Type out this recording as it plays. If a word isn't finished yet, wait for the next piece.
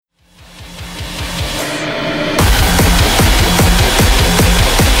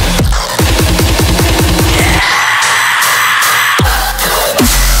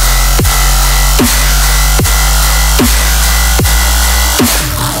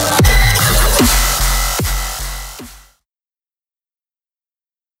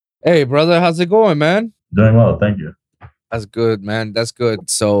Hey, brother, how's it going, man? Doing well, thank you. That's good, man. That's good.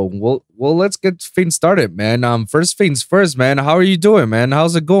 So, let's get things started, man. First things first, man. How are you doing, man?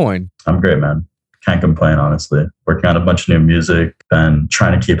 How's it going? I'm great, man. Can't complain, honestly. Working on a bunch of new music and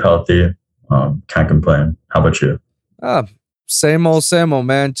trying to keep healthy. Can't complain. How about you? Ah, same old,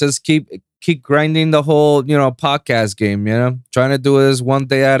 man. Just keep grinding the whole, podcast game. Trying to do this one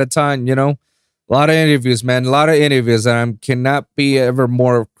day at a time. A lot of interviews, man. A lot of interviews, and I cannot be ever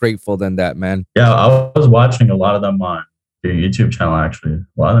more grateful than that, man. Yeah, I was watching a lot of them on your YouTube channel. Actually, a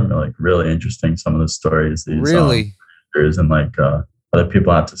lot of them are like really interesting. Some of the stories these Really, actors and other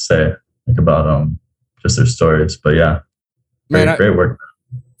people have to say like about just their stories. But yeah, man. great work.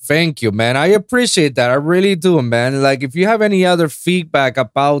 Thank you, man. I appreciate that. I really do, man. Like, if you have any other feedback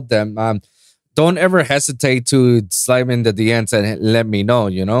about them, don't ever hesitate to slide in the DMs and let me know.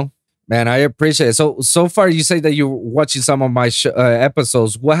 Man. I appreciate it. So far, you say that you're watching some of my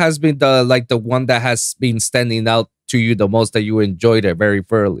episodes. What has been the one that has been standing out to you the most that you enjoyed it very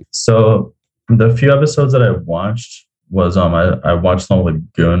thoroughly? So the few episodes that I watched was I watched the one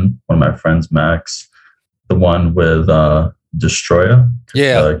with Goon, one of my friends, Max, the one with Destroya,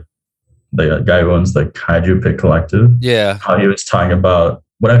 Yeah, the guy who owns the Kaiju Pit Collective. yeah. How he was talking about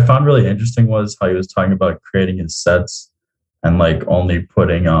what I found really interesting was how he was talking about creating his sets and like only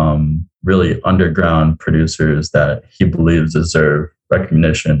putting really underground producers that he believes deserve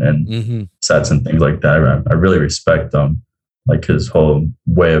recognition and Hmm. sets and things like that. I really respect like his whole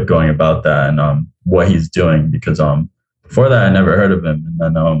way of going about that and what he's doing because before that I never heard of him,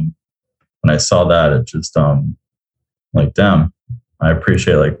 and then when I saw that it just like damn, I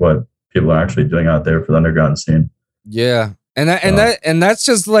appreciate like what people are actually doing out there for the underground scene. Yeah. So And that's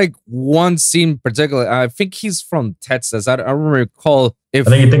just like one scene particular. I think he's from Texas. I don't recall if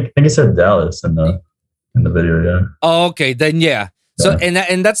I think he said Dallas in the video. Yeah, Oh, okay, then yeah. So yeah,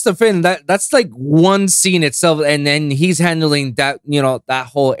 and that's the thing that's like one scene itself, and then he's handling that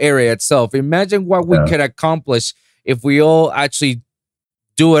whole area itself. Imagine what we yeah, could accomplish if we all actually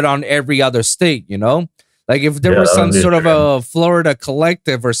do it on every other state. Like if there yeah. was That some would be a sort of dream. a Florida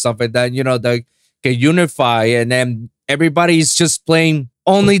collective or something that that can unify, and then everybody's just playing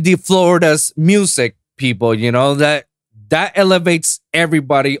only the Florida's music. People, that elevates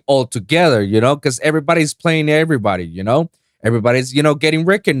everybody all together, because everybody's playing everybody, everybody's, getting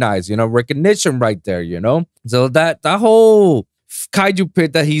recognized, recognition right there, so that whole kaiju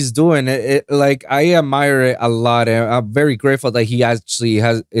pit that he's doing like I admire it a lot, and I'm very grateful that he actually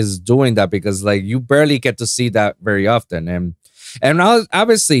has is doing that because like you barely get to see that very often, and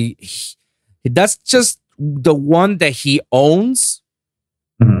obviously that's just the one that he owns.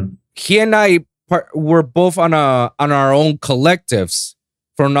 Mhm. He and I were both on our own collectives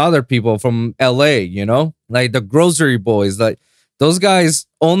from other people from LA, like the Grocery Boys. Like those guys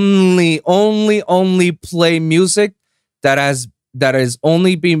only play music that is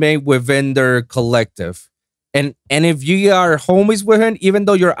only being made within their collective. And if you are homies with him, even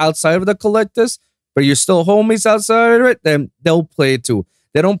though you're outside of the collectives, but you're still homies outside of it, then they'll play it too.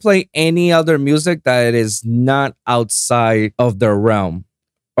 They don't play any other music that is not outside of their realm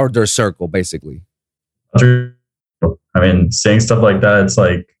or their circle, basically. I mean, saying stuff like that, it's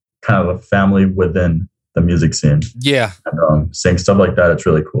like kind of a family within the music scene. Yeah. And saying stuff like that, it's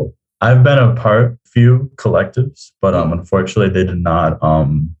really cool. I've been a part few collectives, but unfortunately, they did not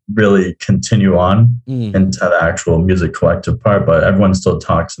really continue on into the actual music collective part. But everyone still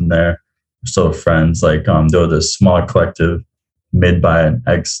talks in there. We're still friends. Like there was this small collective made by an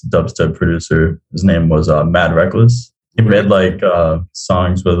ex dubstep producer. His name was Mad Reckless. He made like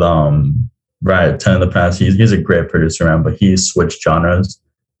songs with Riot 10 in the past. He's a great producer, man, but he switched genres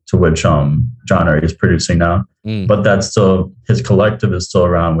to which genre he's producing now. But that's still, his collective is still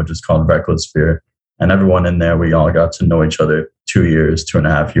around, which is called Reckless Sphere. And everyone in there, we all got to know each other 2 years,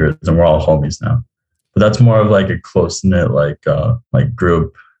 2.5 years, and we're all homies now. But that's more of like a close knit like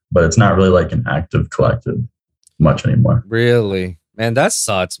group, but it's not really like an active collective much anymore. Really, man, that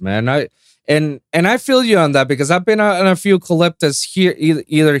sucks, man. And I feel you on that because I've been on a few collectives here,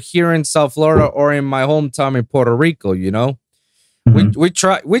 either here in South Florida or in my hometown in Puerto Rico. Mhm.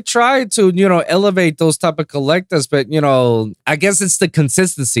 We try to elevate those type of collectives, but I guess it's the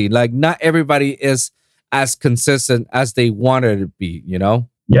consistency. Like not everybody is as consistent as they wanted to be.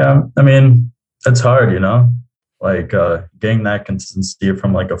 Yeah, I mean, it's hard, like getting that consistency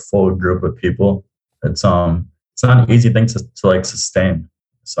from like a full group of people. It's not an easy thing to like sustain.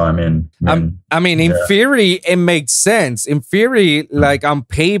 So I mean, in theory, it makes sense. In theory, like on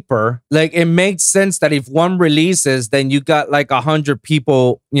paper, like it makes sense that if one releases, then you got like 100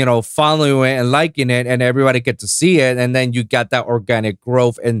 people, following it and liking it, and everybody get to see it, and then you got that organic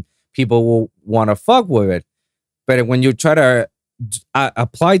growth, and people will want to fuck with it. But when you try to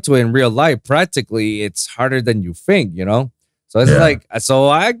apply to it in real life, practically, it's harder than you think. So it's so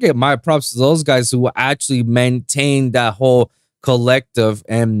I give my props to those guys who actually maintain that whole collective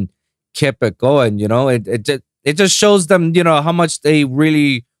and kept it going. It just shows them how much they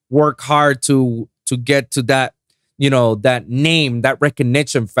really work hard to get to that that name, that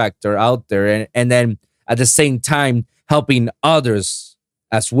recognition factor out there, and then at the same time helping others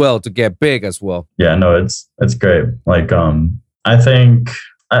as well to get big as well. Yeah, no, it's great. Like I think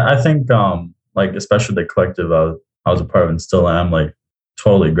like especially the collective I was a part of and still am, like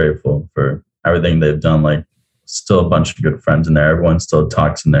totally grateful for everything they've done. Like still a bunch of good friends in there. Everyone still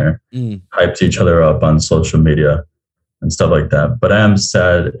talks in there, hypes each other up on social media and stuff like that. But I am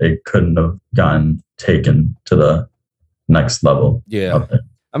sad it couldn't have gotten taken to the next level. Yeah.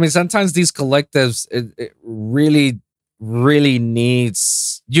 I mean, sometimes these collectives, it really, really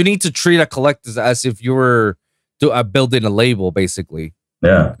you need to treat a collective as if you were building a label, basically.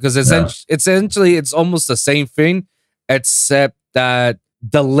 Yeah. Because essentially, it's almost the same thing, except that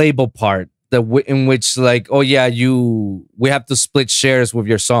the label part, in which like, oh yeah, we have to split shares with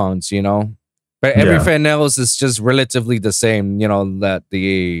your songs, but everything else is just relatively the same. That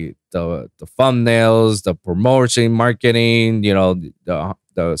the thumbnails, the promotion, marketing,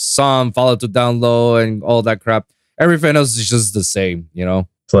 the song follow to download and all that crap. Everything else is just the same.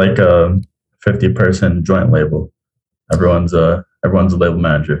 It's like a 50-person joint label. Everyone's a label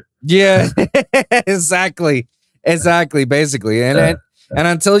manager. Yeah, exactly, basically, and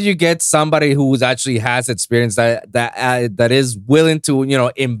until you get somebody who actually has experience that is willing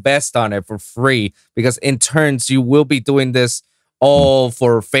to invest on it for free, because in turns you will be doing this all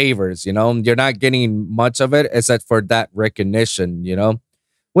for favors. You're not getting much of it except for that recognition.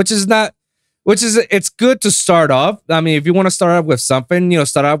 It's good to start off. I mean, if you want to start off with something,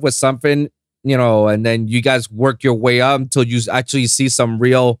 and then you guys work your way up until you actually see some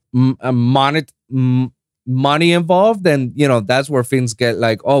real money involved, then that's where things get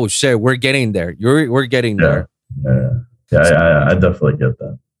like, oh shit, we're getting there. We're getting there. Yeah. I definitely get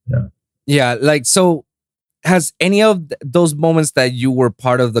that. Yeah. Like, so has any of those moments that you were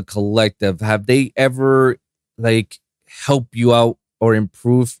part of the collective, have they ever like help you out or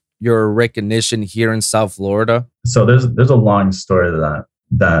improve your recognition here in South Florida? So there's a long story to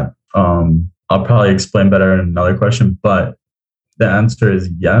that I'll probably explain better in another question, but the answer is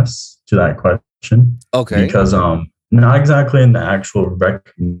yes to that question. Okay. Because not exactly in the actual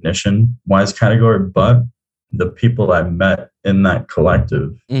recognition wise category, but the people I met in that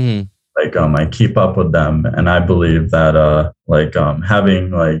collective, like I keep up with them, and I believe that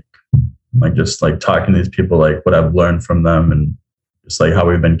having just like talking to these people, like what I've learned from them, and just like how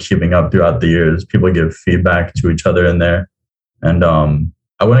we've been keeping up throughout the years. People give feedback to each other in there, and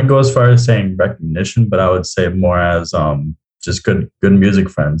I wouldn't go as far as saying recognition, but I would say more as just good music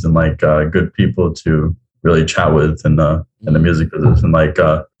friends, and like good people to really chat with in the music business. And like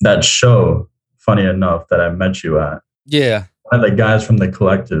that show, funny enough, that I met you at. Yeah. One of the guys from the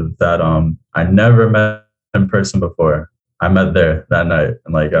collective that I never met in person before, I met there that night.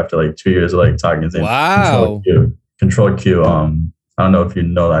 And like after like 2 years of like talking, his name wow. Control Q. I don't know if you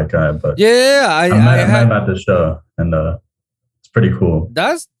know that guy, but yeah, I met him at the show, and it's pretty cool.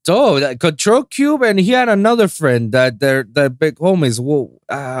 That's dope. That Control Cube, and he had another friend that they're big homies. Well,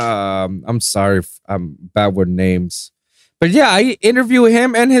 I'm sorry if I'm bad with names, but yeah, I interviewed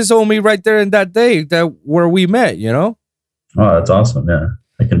him and his homie right there in that day where we met. Oh, that's awesome. Yeah,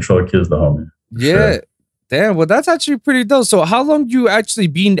 I Control Q is the homie. Yeah, sure. Damn. Well, that's actually pretty dope. So, how long you actually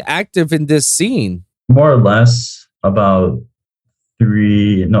been active in this scene? More or less about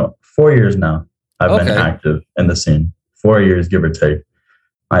 4 years now. I've been active in the scene. 4 years, give or take.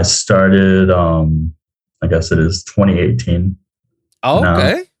 I started, I guess it is 2018. Oh,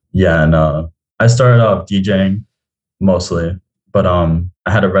 okay. Yeah, and I started off DJing mostly, but I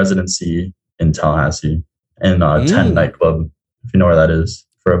had a residency in Tallahassee in 10 nightclub, if you know where that is,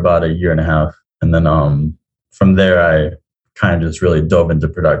 for about a year and a half. And then from there, I kind of just really dove into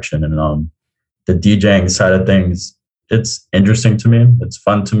production, and the DJing side of things. It's interesting to me. It's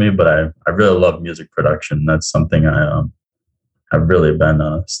fun to me, but I really love music production. That's something I've really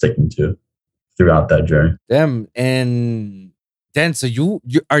been sticking to throughout that journey. Damn. And Dan, so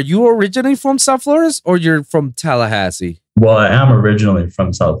are you originally from South Florida, or you're from Tallahassee? Well, I am originally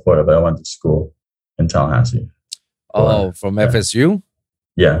from South Florida, but I went to school in Tallahassee. Oh, from FSU?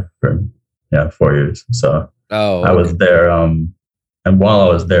 Yeah, for 4 years. So Oh, I okay. was there. And while I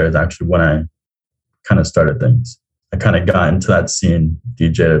was there is actually when I kind of started things. I kind of got into that scene,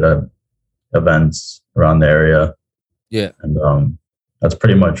 DJed at events around the area, Yeah. and that's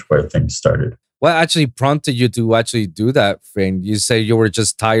pretty much where things started. What actually prompted you to actually do that thing? You say you were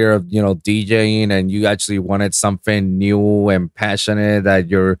just tired of, DJing, and you actually wanted something new and passionate that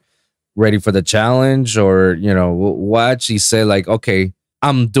you're ready for the challenge, or, what actually say like, okay,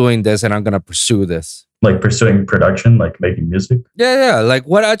 I'm doing this and I'm going to pursue this. Like pursuing production, like making music. Yeah. Like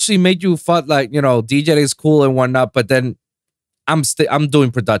what actually made you thought like, DJ is cool and whatnot, but then I'm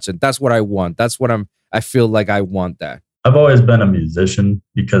doing production. That's what I want. That's what I feel like I want that. I've always been a musician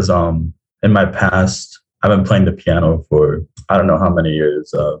because in my past I've been playing the piano for I don't know how many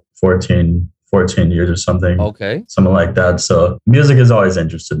years, 14 years or something. Okay. Something like that. So music has always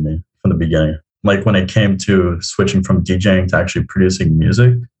interested me from the beginning. Like when it came to switching from DJing to actually producing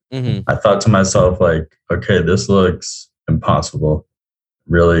music, I thought to myself like, okay, this looks impossible,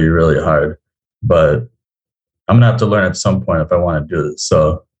 really, really hard, but I'm gonna have to learn at some point if I want to do this.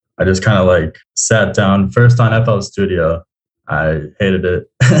 So I just kind of like sat down first on FL Studio. I hated it.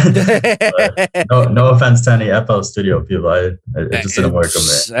 No offense to any FL Studio people. It just didn't work for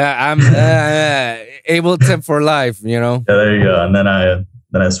me. I'm Ableton for life, Yeah, there you go. And then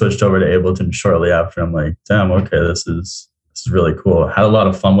I switched over to Ableton shortly after. I'm like, damn, okay, this is really cool. I had a lot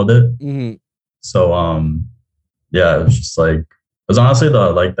of fun with it. Mm-hmm. So yeah, it was just like it was honestly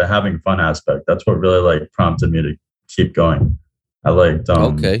the having fun aspect. That's what really like prompted me to keep going. I liked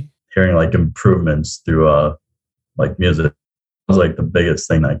hearing like improvements through like music. It was like the biggest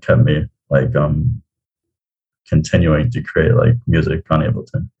thing that kept me like continuing to create like music on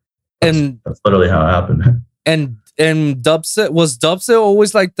Ableton. That's literally how it happened. And dubstep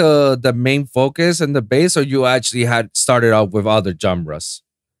always like the main focus and the base, or you actually had started out with other genres?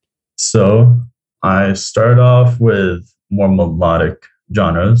 So I started off with more melodic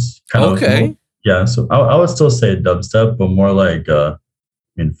genres. Okay. Yeah, so I would still say dubstep, but more like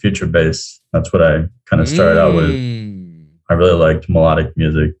future bass. That's what I kind of started out with. I really liked melodic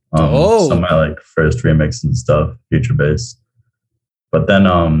music. Some of my like first remix and stuff, future bass. But then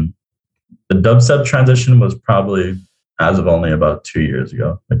the dubstep transition was probably as of only about 2 years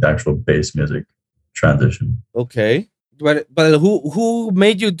ago, like the actual bass music transition. Okay. But who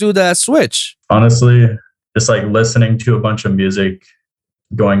made you do that switch? Honestly, just like listening to a bunch of music,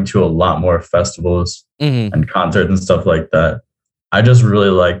 going to a lot more festivals and concerts and stuff like that. I just really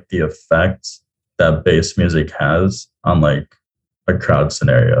like the effect that bass music has on like a crowd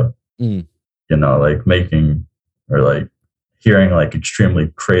scenario. Like making or like hearing like extremely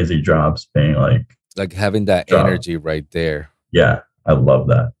crazy drops being like having that energy right there. Yeah, I love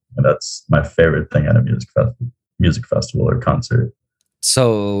that. And that's my favorite thing at a music festival or concert.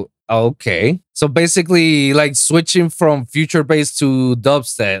 So okay. So basically like switching from future bass to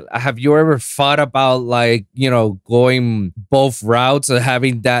dubstep. Have you ever thought about like, going both routes and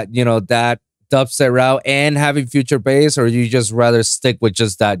having that, that dubstep route and having future bass, or you just rather stick with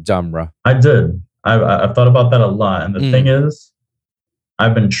just that genre? I did. I've thought about that a lot. And the thing is,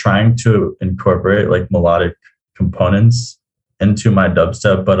 I've been trying to incorporate like melodic components into my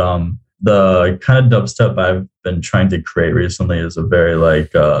dubstep, but the kind of dubstep I've been trying to create recently is a very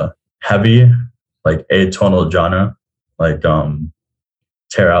like heavy, like atonal genre, like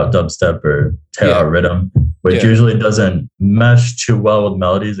tear out dubstep or tear out rhythm, which usually doesn't mesh too well with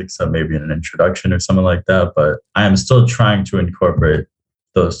melodies, except maybe in an introduction or something like that. But I am still trying to incorporate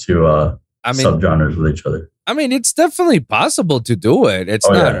those two subgenres with each other. I mean, it's definitely possible to do it. It's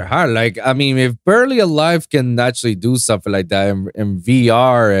not hard. Like, I mean, if Barely Alive can actually do something like that in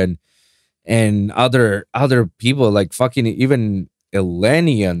VR and other people like fucking even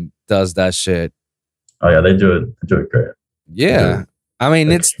Elenian does that shit. Oh yeah, they do it. They do it great. Yeah, I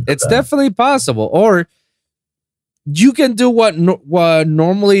mean, it's definitely possible. Or you can do what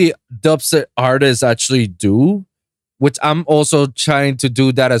normally dubstep artists actually do, which I'm also trying to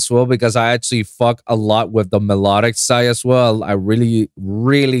do that as well, because I actually fuck a lot with the melodic side as well. I really,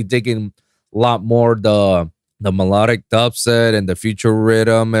 really digging a lot more the melodic dubstep and the future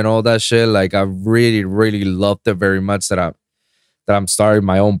rhythm and all that shit. Like I really, really loved it very much that I'm starting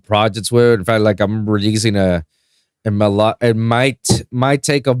my own projects with. In fact, like I'm releasing my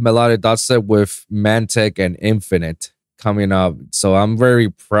take of melodic dubstep with Mantic and Infinite coming up. So I'm very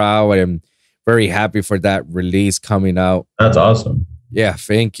proud and very happy for that release coming out. That's awesome. Yeah,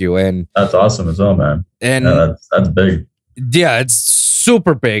 thank you. And that's awesome as well, man. And that's big. Yeah, it's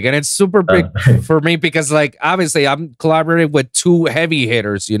super big, and it's super big for me because, like, obviously, I'm collaborating with two heavy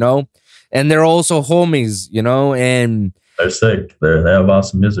hitters, and they're also homies, and They're sick. They have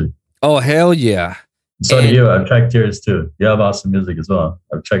awesome music. Oh, hell yeah. So do you. I've checked yours too. You have awesome music as well.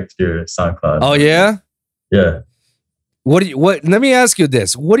 I've checked your SoundCloud. Oh, yeah? Yeah. What? Let me ask you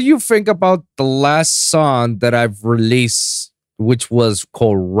this. What do you think about the last song that I've released, which was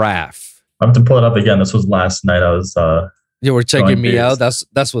called Wrath? I have to pull it up again. This was last night. I was you were checking me out.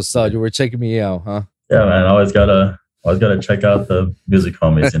 That's what's up. You were checking me out, huh? Yeah, man. I always gotta check out the music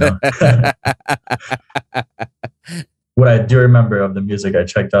homies, you know. What I do remember of the music I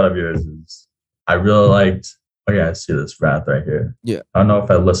checked out of yours is I really liked. Oh yeah, I see this Wrath right here. Yeah. I don't know if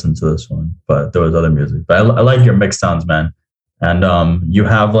I listened to this one, but there was other music. But I like your mix sounds, man. And you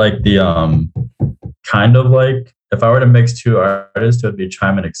have like the kind of like, if I were to mix two artists, it would be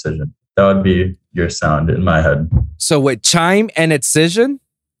Chime and Excision. That would be your sound in my head. So with Chime and Excision?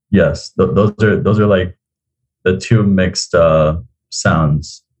 Yes, those are like the two mixed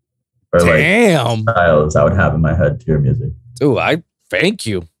sounds or Damn. like styles I would have in my head to your music. Dude, I thank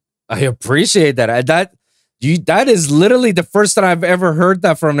you. I appreciate that. That is literally the first time I've ever heard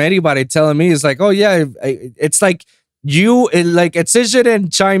that from anybody telling me. It's like, oh yeah, it's like like Excision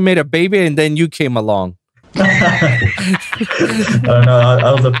and Chime made a baby and then you came along. I don't know.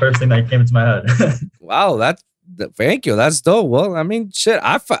 That was the first thing that came to my head. Wow, thank you. That's dope. Well, I mean, shit,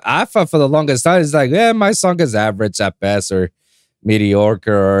 I thought for the longest time, it's like, yeah, my song is average at best or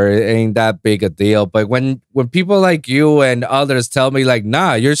mediocre or it ain't that big a deal. But when people like you and others tell me like,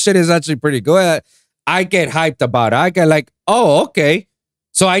 nah, your shit is actually pretty good, I get hyped about it. I get like, oh, okay.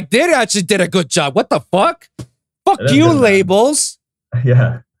 So I did a good job. What the fuck? Fuck you, labels.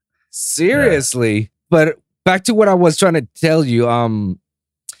 Yeah. Seriously. Yeah. But back to what I was trying to tell you.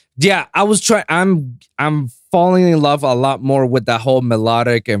 Yeah, I'm falling in love a lot more with that whole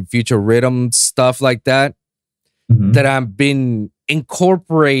melodic and future rhythm stuff like that. Mm-hmm. That I've been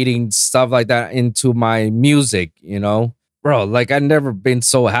incorporating stuff like that into my music, you know? Bro, like I've never been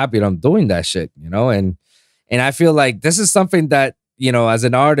so happy that I'm doing that shit, you know? And I feel like this is something that, you know, as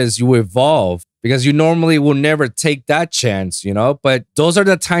an artist, you evolve because you normally will never take that chance, you know? But those are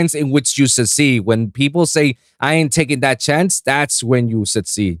the times in which you succeed. When people say, I ain't taking that chance, that's when you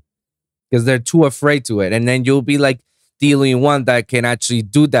succeed because they're too afraid to it. And then you'll be like the only one that can actually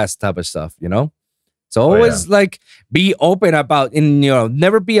do that type of stuff, you know? So always like be open about, and you know,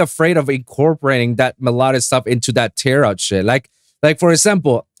 never be afraid of incorporating that melodic stuff into that tear out shit. Like for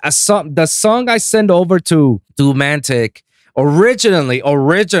example, the song I sent over to Mantic, originally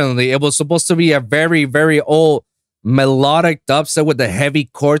it was supposed to be a very, very old melodic dubstep with the heavy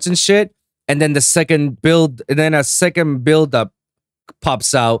chords and shit. And then a second build up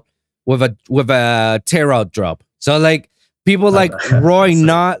pops out with a tear out drop. So like people like Roy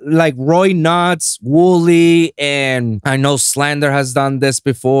Knotts, Wooly, and I know Slander has done this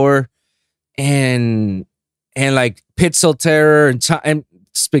before, and like Pixel Terror and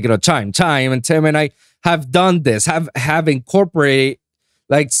speaking of Chime and Tim and I have done this, have incorporated,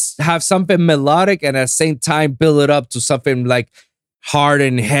 like have something melodic and at the same time build it up to something like hard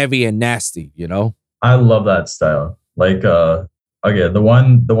and heavy and nasty, you know? I love that style. Like okay, the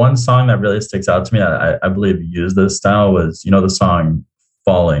one song that really sticks out to me, I believe used this style was, you know, the song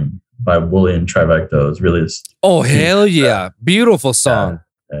Falling by Wooly and Trivecto. It was really oh hell yeah. Beautiful song.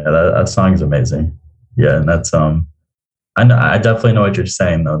 Yeah, that song's amazing. Yeah, and that's I definitely know what you're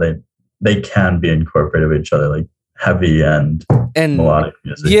saying though. They can be incorporated with each other, like heavy and melodic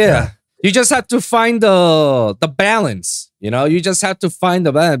music. Yeah. You just have to find the balance, you know? You just have to find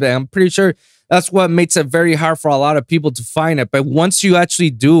the balance. I'm pretty sure that's what makes it very hard for a lot of people to find it. But once you actually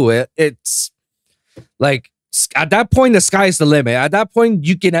do it, it's like at that point, the sky is the limit. At that point,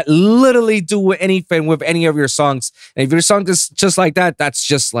 you can literally do anything with any of your songs. And if your song is just like that, that's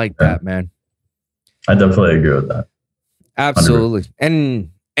just like that, man. I definitely agree with that. Absolutely. 100%.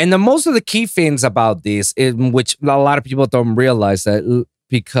 And the most of the key things about this, in which a lot of people don't realize that,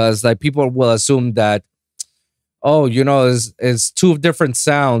 because like people will assume that, oh, you know, it's two different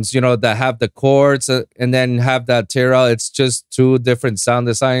sounds, you know, that have the chords and then have that tear out. It's just two different sound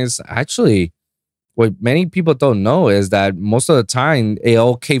designs. Actually, what many people don't know is that most of the time it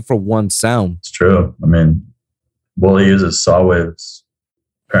all came from one sound. It's true. I mean, Wooly uses saw waves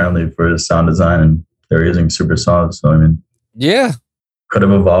apparently for his sound design, and they're using super saws. So I mean, yeah, could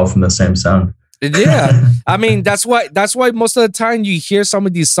have evolved from the same sound. Yeah, I mean that's why most of the time you hear some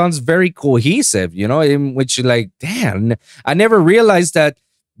of these songs very cohesive, you know, in which you're like, damn, I never realized that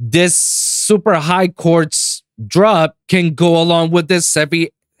this super high chords drop can go along with this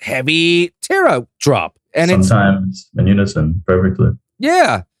heavy tear out drop, and sometimes in unison perfectly.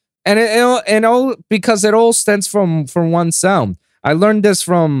 Yeah, and all because it all stems from one sound. I learned this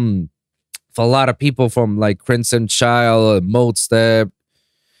from for a lot of people from like Crimson Child, Mode Step,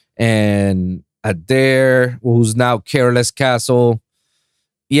 and Adair, who's now Careless Castle.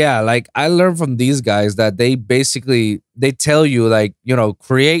 Yeah, like I learned from these guys that they basically they tell you like, you know,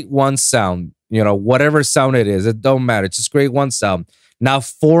 create one sound, you know, whatever sound it is, it don't matter. Just create one sound. Now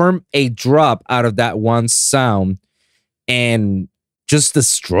form a drop out of that one sound and just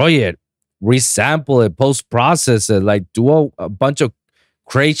destroy it, resample it, post process it, like do a bunch of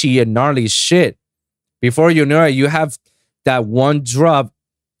crazy and gnarly shit. Before you know it, you have that one drop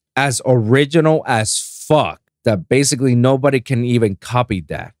as original as fuck that basically nobody can even copy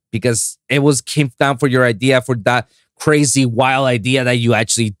that because it was came down for your idea, for that crazy wild idea that you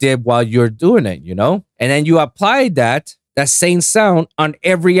actually did while you're doing it, you know? And then you apply that same sound on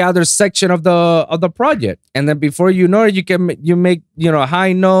every other section of the project. And then before you know it, you make, you know,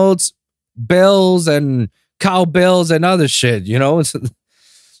 high notes, bells and cowbells and other shit, you know? It's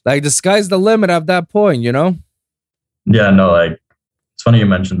like the sky's the limit at that point, you know? Yeah, no, like it's funny you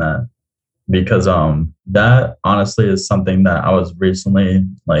mentioned that because that honestly is something that I was recently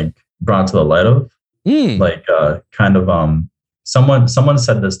like brought to the light of. Like kind of someone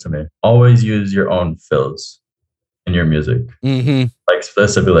said this to me. Always use your own fills in your music. Like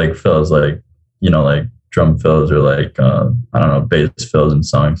specifically like fills, like, you know, like drum fills or like I don't know, bass fills in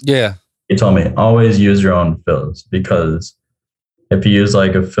songs. Yeah. He told me always use your own fills because if you use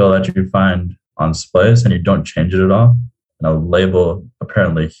like a fill that you find on Splice and you don't change it at all, and a label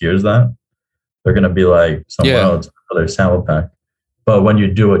apparently hears that, they're gonna be like someone else, another sample pack. But when you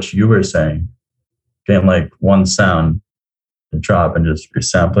do what you were saying, getting like one sound and drop and just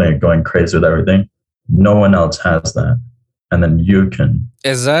resampling and going crazy with everything, no one else has that. And then you can.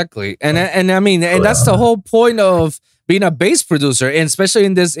 Exactly. And I mean, and that's the whole point of being a bass producer, and especially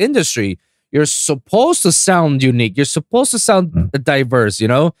in this industry. You're supposed to sound unique. You're supposed to sound diverse, you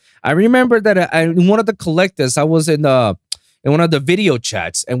know? I remember that in one of the collectives, I was in one of the video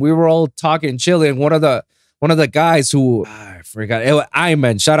chats, and we were all talking, chilling. One of the guys who I forgot,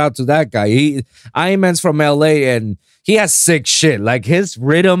 Iman, shout out to that guy. Iman's from LA, and he has sick shit. Like his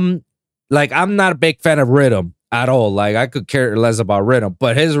rhythm, like I'm not a big fan of rhythm at all. Like I could care less about rhythm,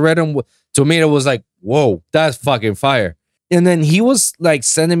 but his rhythm to me it was like, whoa, that's fucking fire. And then he was like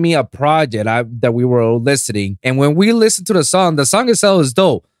sending me a project that we were listening, and when we listened to the song itself is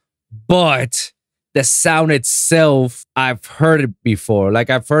dope, but the sound itself, I've heard it before. Like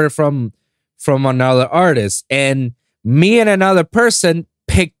I've heard it from another artist, and me and another person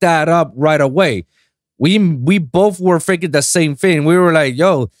picked that up right away. We both were thinking the same thing. We were like,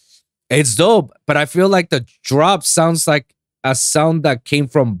 yo, it's dope, but I feel like the drop sounds like a sound that came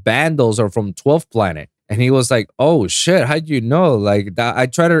from Vandals or from 12th Planet. And he was like, oh shit, how'd you know? Like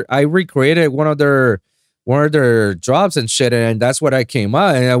that I recreated one of their drops and shit, and that's what I came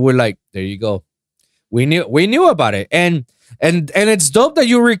out. And we're like, there you go. We knew about it. And it's dope that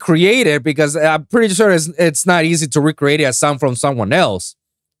you recreate it, because I'm pretty sure it's not easy to recreate a sound from someone else.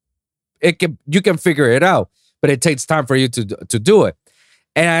 You can figure it out, but it takes time for you to do it.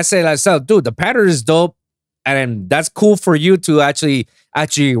 And I say to myself, dude, the pattern is dope, and that's cool for you to actually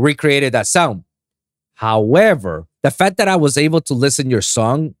recreate that sound. However, the fact that I was able to listen your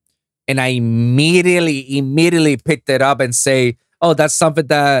song and I immediately picked it up and say, oh, that's something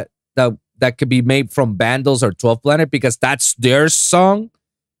that could be made from Vandals or 12th Planet, because that's their song,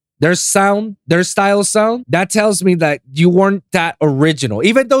 their sound, their style sound. That tells me that you weren't that original,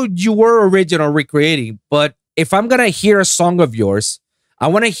 even though you were original recreating. But if I'm going to hear a song of yours, I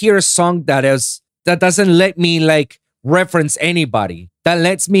want to hear a song that doesn't let me like reference anybody, that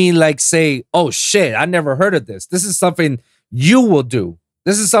lets me like say, oh shit, I never heard of this. This is something you will do.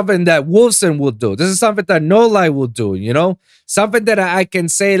 This is something that Wolfson will do. This is something that No Lie will do, you know? Something that I can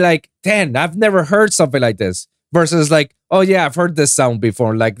say like, damn, I've never heard something like this. Versus like, oh yeah, I've heard this sound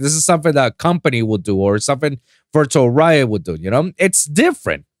before. Like this is something that a company will do, or something Virtual Riot would do, you know? It's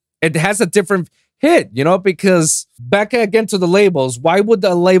different. It has a different hit, you know? Because back again to the labels, why would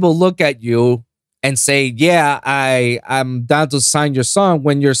the label look at you and say, yeah, I'm down to sign your song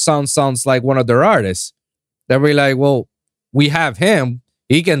when your song sounds like one of their artists? They'll be like, well, we have him.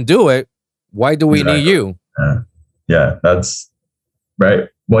 He can do it. Why do we need you? Yeah, that's right.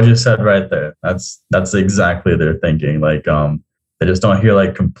 What you said right there. That's exactly their thinking. Like, they just don't hear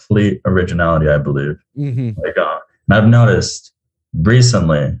like complete originality, I believe. Like, and I've noticed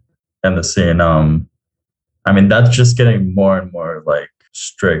recently in the scene, I mean, that's just getting more and more like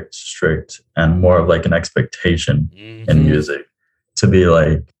strict and more of like an expectation in music to be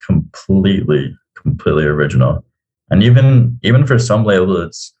like completely original. And even for some labels,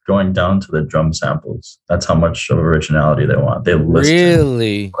 it's going down to the drum samples. That's how much of originality they want. They listen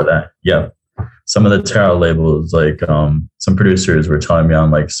really for that. Yeah. some of the tear out labels, like some producers were telling me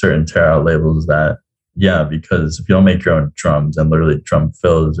on like certain tear out labels that, yeah, because if you don't make your own drums and literally drum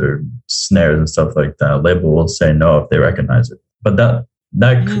fills or snares and stuff like that, label will say no if they recognize it. But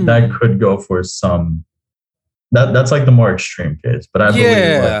that could go for some. That's like the more extreme case. But I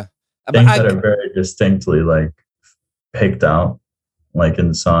believe like things that are very distinctly like picked out, like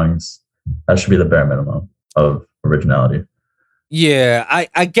in songs, that should be the bare minimum of originality. Yeah,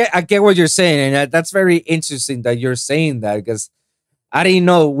 I get what you're saying, and that's very interesting that you're saying that, because I didn't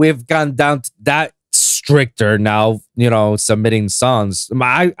know we've gone down to that stricter now, submitting songs.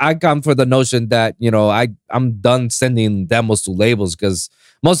 I come for the notion that, I'm done sending demos to labels, because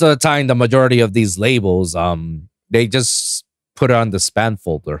most of the time, the majority of these labels, they just put it on the spam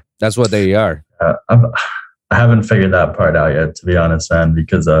folder. That's what they are. I haven't figured that part out yet, to be honest, man,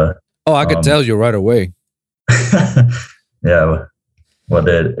 because I could tell you right away. Yeah, what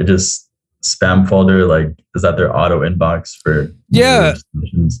it just spam folder, like, is that their auto inbox for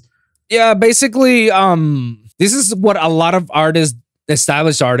submissions? Yeah, basically, this is what a lot of artists,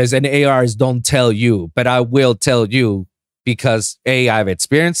 established artists and ARs don't tell you, but I will tell you, because A, I've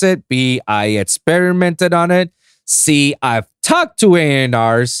experienced it, B, I experimented on it, C, I've talked to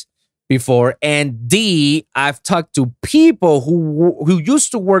A&Rs before, and D, I've talked to people who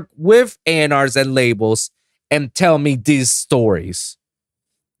used to work with A&Rs and labels and tell me these stories.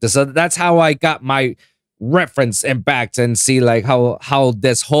 So that's how I got my reference and back and see like how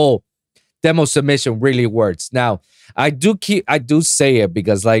this whole demo submission really works. Now, I do say it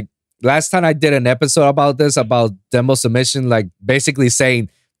because like last time I did an episode about this, about demo submission, like basically saying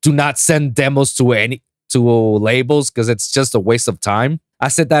do not send demos to labels because it's just a waste of time. I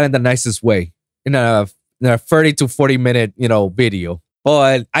said that in the nicest way in a 30 to 40 minute, video.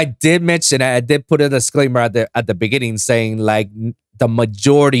 But I did mention, I did put a disclaimer at the beginning saying like the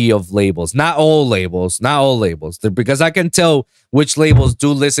majority of labels, not all labels, because I can tell which labels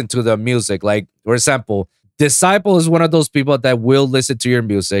do listen to the music. Like, for example, Disciple is one of those people that will listen to your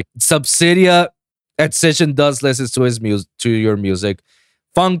music. Subsidia Excision does listen to your music.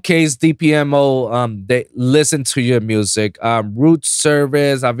 Funkcase, DPMO, they listen to your music. Root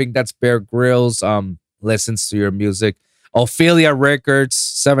Service, I think that's Bear Grylls, listens to your music. Ophelia Records,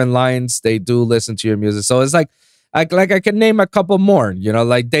 Seven Lions, they do listen to your music. So it's like I can name a couple more,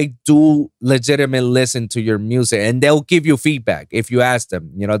 like they do legitimately listen to your music and they'll give you feedback if you ask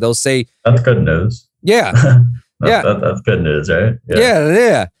them. They'll say, that's good news. Yeah. That's good news, right?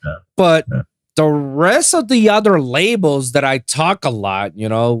 Yeah. But the rest of the other labels that I talk a lot,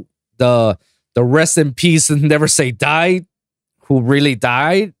 the rest in peace and never say die, who really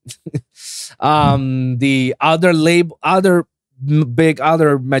died. The other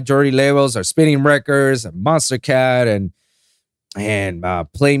majority labels are Spinning Records and Monster Cat and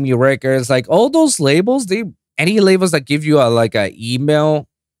Play Me Records. Like all those labels, any labels that give you a email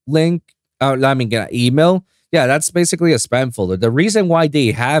link, an email, yeah, that's basically a spam folder. The reason why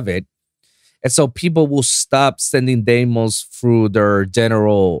they have it is so people will stop sending demos through their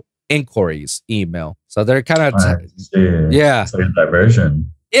general inquiries email. So they're kind of it's like a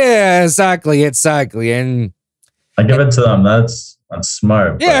diversion. Yeah, exactly. And I give it to them. That's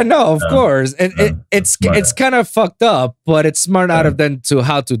smart. Yeah, no, of course. It's kind of fucked up, but it's smart out of them to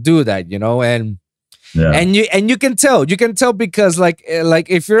how to do that, and you can tell because like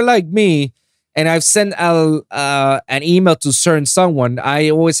if you're like me and I've sent an email to certain someone, I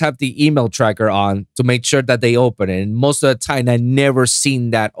always have the email tracker on to make sure that they open it. And most of the time I never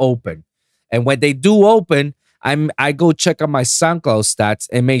seen that open. And when they do open, I go check on my SoundCloud stats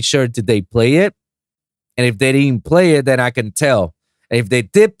and make sure did they play it. And if they didn't play it, then I can tell. And if they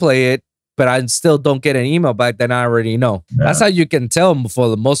did play it, but I still don't get an email back, then I already know. Yeah. That's how you can tell for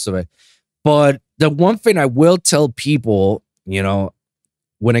the most of it. But the one thing I will tell people,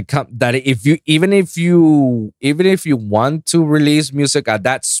 when it comes that even if you want to release music at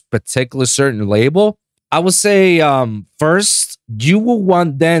that particular certain label, I would say first you will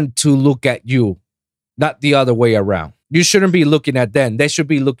want them to look at you, not the other way around. You shouldn't be looking at them. They should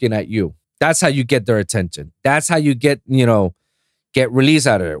be looking at you. That's how you get their attention. That's how you get release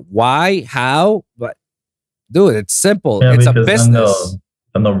out of it. Why? How? But dude, it's simple. Yeah, it's a business.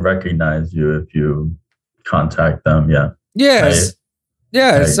 Then they'll recognize you if you contact them. Yeah. Yes.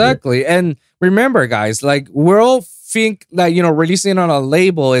 Exactly. And remember, guys, like we all think that releasing on a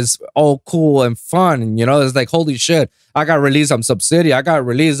label is all cool and fun. It's like holy shit, I got released on Subsidia, I got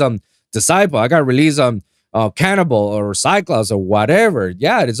released on Disciple, I got released on Cannibal or Cyclops or whatever.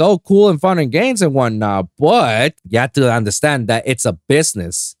 Yeah, it's all cool and fun and games and whatnot, but you have to understand that it's a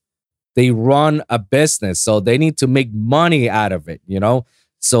business. They run a business, so they need to make money out of it,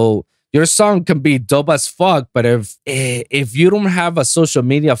 So Your song can be dope as fuck, but if you don't have a social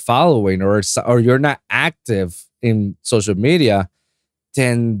media following, or you're not active in social media,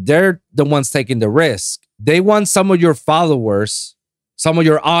 then they're the ones taking the risk. They want some of your followers, some of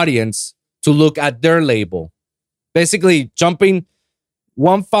your audience to look at their label. Basically jumping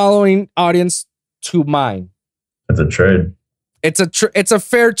one following audience to mine. It's a trade. It's a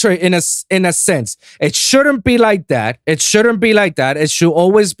fair trade in a sense. It shouldn't be like that. It shouldn't be like that. It should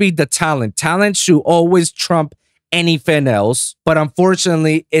always be the talent. Talent should always trump anything else. But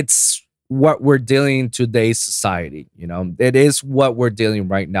unfortunately, it's what we're dealing in today's society. You know, it is what we're dealing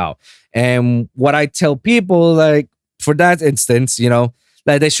right now. And what I tell people, like for that instance, you know,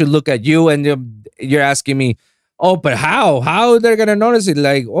 like they should look at you, and you're asking me, oh, but how they're gonna notice it?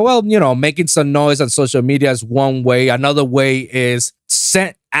 Like, oh, well, you know, making some noise on social media is one way. Another way is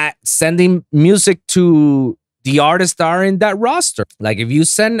sending music to the artists that are in that roster. Like if you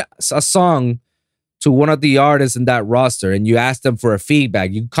send a song to one of the artists in that roster and you ask them for a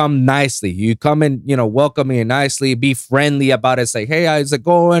feedback, you come nicely. You come in, you know, welcome me nicely, be friendly about it. Say, hey, how's it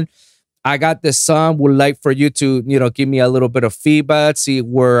going? I got this song. Would like for you to, you know, give me a little bit of feedback, see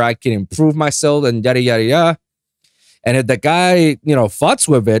where I can improve myself, and yada, yada, yada. And if the guy, you know, fucks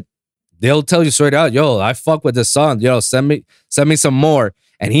with it, they'll tell you straight out, yo, I fuck with this song. Yo, send me some more.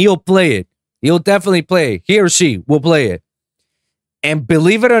 And he'll play it. He'll definitely play it. He or she will play it. And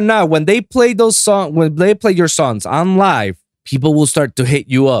believe it or not, when they play those songs, when they play your songs on live, people will start to hit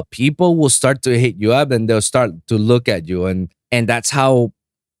you up. People will start to hit you up, and they'll start to look at you. And that's how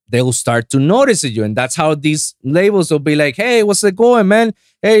they'll start to notice you. And that's how these labels will be like, hey, what's it going, man?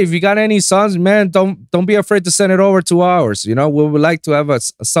 Hey, if you got any songs, man, don't be afraid to send it over to ours. You know, we would like to have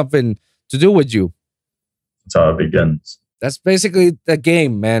something to do with you. That's how it begins. That's basically the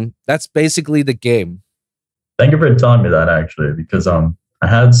game, man. That's basically the game. Thank you for telling me that, actually, because I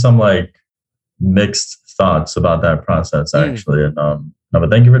had some like mixed thoughts about that process, actually. And no, but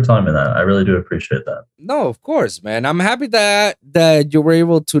thank you for telling me that. I really do appreciate that. No, of course, man. I'm happy that you were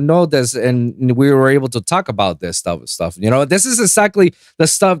able to know this, and we were able to talk about this stuff. You know, this is exactly the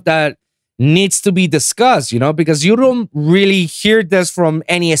stuff that needs to be discussed, you know, because you don't really hear this from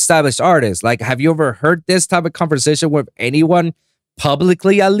any established artist. Like, have you ever heard this type of conversation with anyone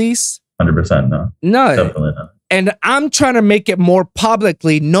publicly, at least? 100% no. No. Definitely not. And I'm trying to make it more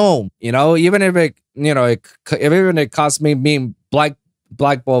publicly known, you know, even if it, you know, even it costs me being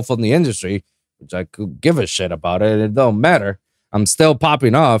blackballed from the industry, which I could give a shit about it. It don't matter. I'm still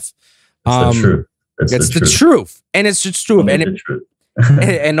popping off. It's the truth. It's the truth. And it's just true. Only and the truth.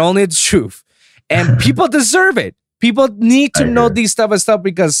 and only the truth. And people deserve it. People need to know these type of stuff,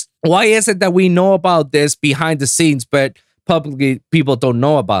 because why is it that we know about this behind the scenes, but publicly people don't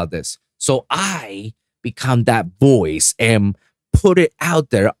know about this? So I become that voice and put it out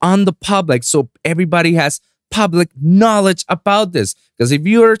there on the public, so everybody has public knowledge about this. Because if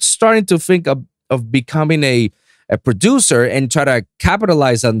you're starting to think of becoming a producer and try to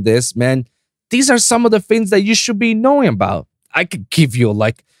capitalize on this, man, these are some of the things that you should be knowing about. I could give you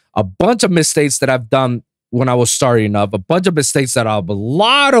like a bunch of mistakes that I've done when I was starting up, a bunch of mistakes that a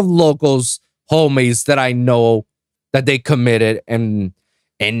lot of locals, homies that I know that they committed, and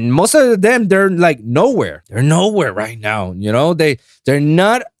most of them, they're like nowhere. They're nowhere right now. You know, they're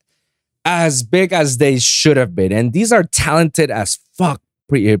not as big as they should have been. And these are talented as fuck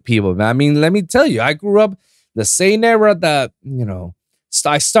people, man. I mean, let me tell you, I grew up the same era that, you know,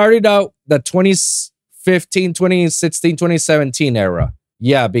 I started out the 2015, 2016, 2017 era.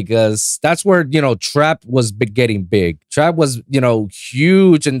 Yeah, because that's where, you know, trap was getting big. Trap was, you know,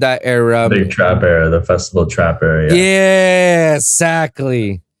 huge in that era. Big trap era, the festival trap era. Yeah,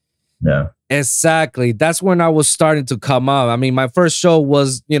 exactly. Yeah. Exactly. That's when I was starting to come up. I mean, my first show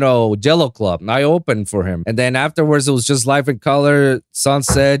was, you know, Jello Club. I opened for him. And then afterwards, it was just Life in Color,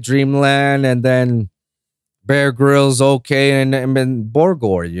 Sunset, Dreamland, and then Bear Grylls, OK, and then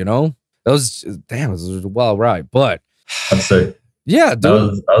Borgore, you know? It was, damn, it was well, right. But that's it. Yeah, dude.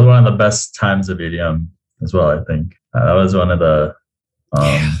 That was one of the best times of EDM as well, I think. That was one of the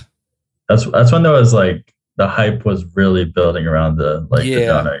that's when there was like the hype was really building around the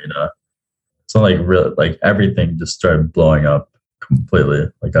genre, you know. So like really like everything just started blowing up completely,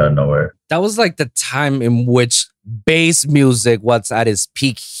 like out of nowhere. That was like the time in which bass music was at its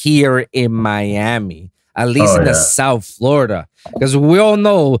peak here in Miami, at least in the South Florida. Because we all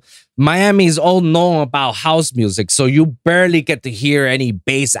know Miami is all known about house music, so you barely get to hear any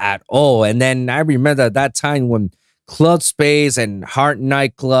bass at all. And then I remember at that time when Club Space and Heart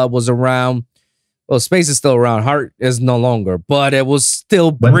nightclub was around. Well, Space is still around. Heart is no longer, but it was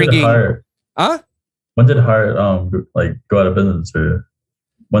still bringing. When did Heart like go out of business? Or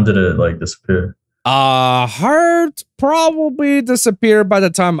When did it like disappear? Heart probably disappeared by the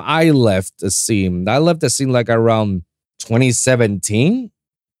time I left the scene. I left the scene like around 2017.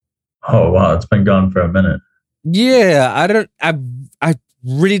 Oh wow, it's been gone for a minute. Yeah, I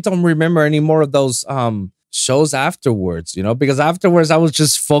really don't remember any more of those shows afterwards, because afterwards I was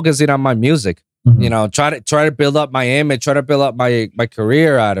just focusing on my music. Mhm. Try to build up my image, try to build up my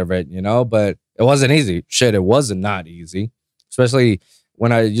career out of it, but it wasn't easy. Shit, it wasn't not easy. Especially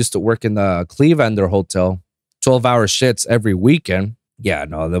when I used to work in the Clevelander Hotel, 12-hour shits every weekend. Yeah,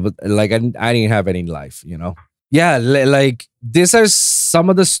 no, like I didn't have any life, Yeah, like these are some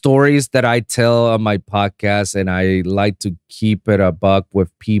of the stories that I tell on my podcast, and I like to keep it a buck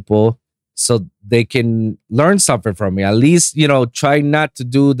with people so they can learn something from me. At least, try not to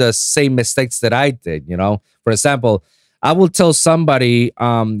do the same mistakes that I did, For example, I will tell somebody,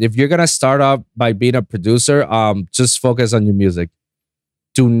 if you're gonna start off by being a producer, just focus on your music.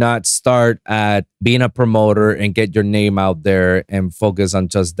 Do not start at being a promoter and get your name out there and focus on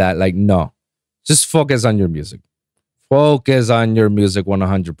just that. Like, no, just focus on your music. Focus on your music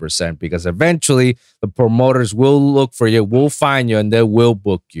 100%, because eventually the promoters will look for you, will find you, and they will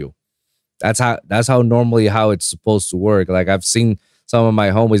book you. That's how normally how it's supposed to work. Like I've seen some of my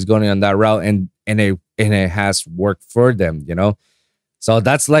homies going on that route, and it has worked for them, So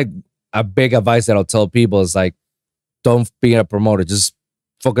that's like a big advice that I'll tell people is like, don't be a promoter. Just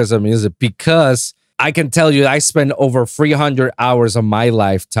focus on music, because I can tell you I spent over 300 hours of my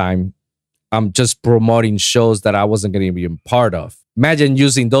lifetime just promoting shows that I wasn't going to be a part of. Imagine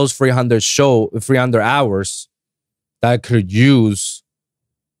using those 300 hours that I could use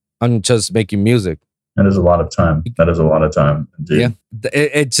on just making music. That is a lot of time. That is a lot of time. Indeed. Yeah,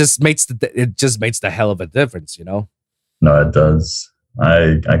 it just makes the hell of a difference, No, it does.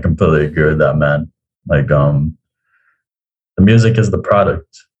 I completely agree with that, man. Like, the music is the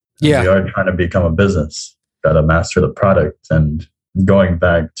product. Yeah, we are trying to become a business. Got to master the product. And going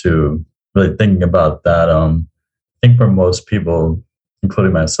back to really thinking about that, I think for most people,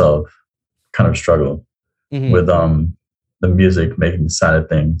 including myself, kind of struggle with the music making side of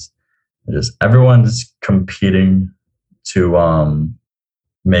things. Just everyone's competing to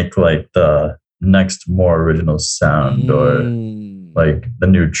make like the next more original sound or like the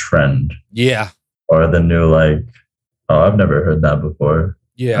new trend. Yeah. Or the new like, oh, I've never heard that before.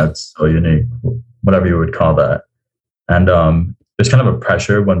 Yeah. That's so unique. Whatever you would call that. And there's kind of a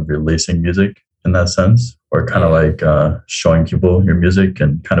pressure when releasing music in that sense, or kind of like showing people your music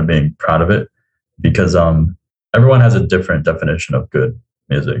and kind of being proud of it, because everyone has a different definition of good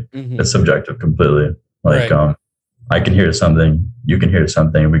music. It's subjective completely. Like I can hear something, you can hear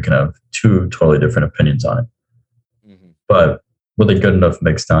something, and we can have two totally different opinions on it. But with a good enough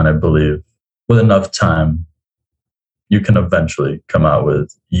mix down, I believe with enough time, you can eventually come out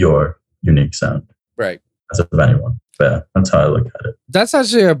with your unique sound. Right. As of anyone. But yeah, that's how I look at it. That's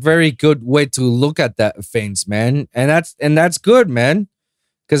actually a very good way to look at that things, man. And that's good, man.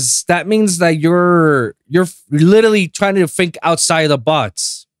 Because that means that you're literally trying to think outside the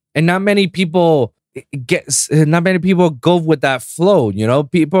box. And not many people go with that flow,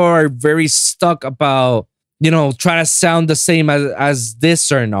 People are very stuck about, try to sound the same as this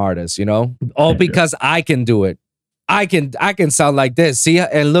certain artist, all because I can do it. I can sound like this. See,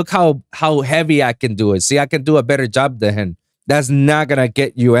 and look how heavy I can do it. See, I can do a better job than him. That's not gonna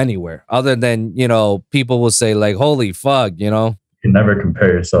get you anywhere. Other than people will say like, "Holy fuck," You can never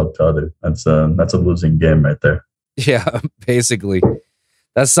compare yourself to others. That's a losing game right there. Yeah, basically,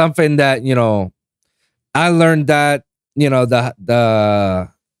 that's something that I learned that the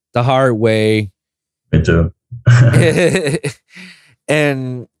hard way. Me too.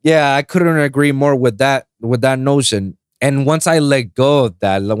 And yeah, I couldn't agree more with that notion. And once I let go of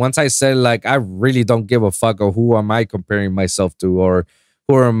that, once I said like I really don't give a fuck of who am I comparing myself to, or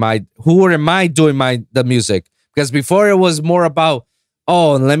who am I doing the music. Because before it was more about,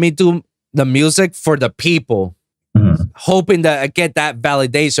 oh, let me do the music for the people, hoping that I get that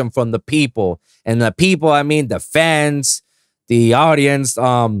validation from the people. And the people, I mean the fans, the audience,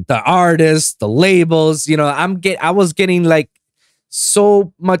 the artists, the labels. I was getting like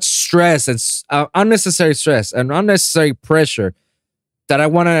so much stress and unnecessary stress and unnecessary pressure that I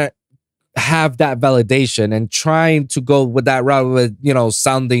want to have that validation, and trying to go with that route with,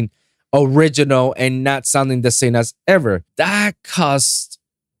 sounding original and not sounding the same as ever. That caused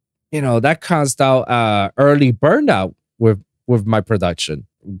out early burnout with my production.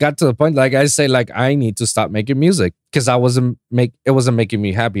 Got to the point, like I say, like I need to stop making music because it wasn't making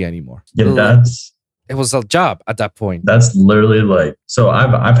me happy anymore. Yeah, it was a job at that point. That's literally like, so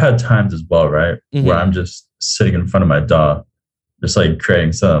I've had times as well, right? Where I'm just sitting in front of my DAW, just like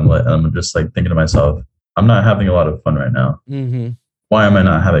creating some. And I'm just like thinking to myself, I'm not having a lot of fun right now. Why am I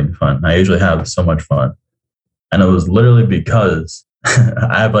not having fun? I usually have so much fun. And it was literally because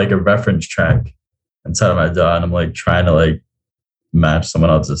I have like a reference track inside of my DAW, and I'm like trying to like match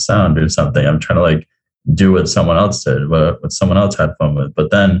someone else's sound or something. I'm trying to like do what someone else did, what someone else had fun with. But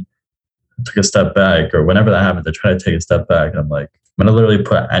then I took a step back, or whenever that happens, I try to take a step back. And I'm like, I'm going to literally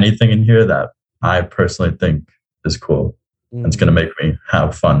put anything in here that I personally think is cool. And it's going to make me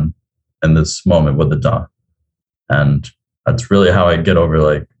have fun in this moment with the DAW. And that's really how I get over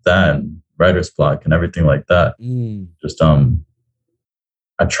like that and writer's block and everything like that. Just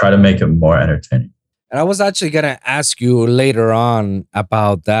I try to make it more entertaining. And I was actually gonna ask you later on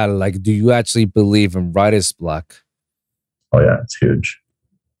about that. Like, do you actually believe in writer's block? Oh yeah, it's huge.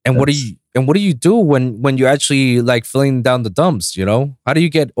 And what do you do when you actually like filling down the dumps? You know, how do you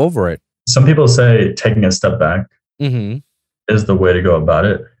get over it? Some people say taking a step back is the way to go about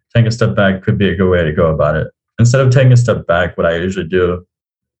it. Taking a step back could be a good way to go about it. Instead of taking a step back, what I usually do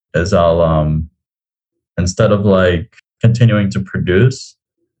is I'll instead of like continuing to produce,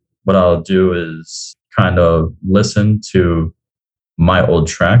 what I'll do is kind of listen to my old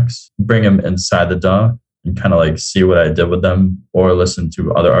tracks, bring them inside the DAW and kind of like see what I did with them, or listen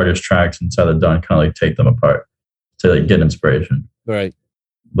to other artists' tracks inside the DAW and kind of like take them apart to like get inspiration. Right.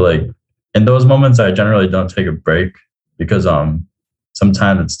 But like in those moments, I generally don't take a break because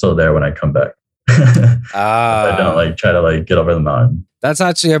sometimes it's still there when I come back. I don't like try to like get over the mountain. That's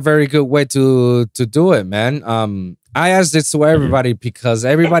actually a very good way to do it, man. I asked this to everybody because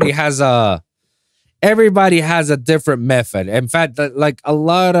everybody has a different method. In fact, like a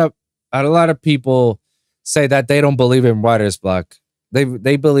lot of people say that they don't believe in writer's block.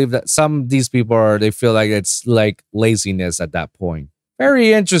 They believe that some of these people they feel like it's like laziness at that point.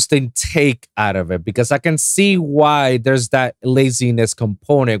 Very interesting take out of it, because I can see why there's that laziness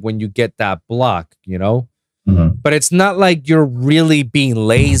component when you get that block, you know? But it's not like you're really being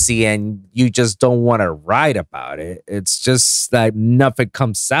lazy and you just don't want to write about it. It's just like nothing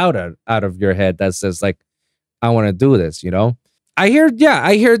comes out of your head that says like, I want to do this, you know? I hear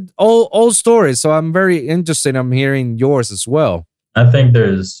all stories. So I'm very interested. I'm hearing yours as well. I think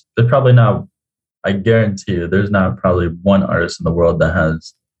there's probably not, I guarantee you, there's not probably one artist in the world that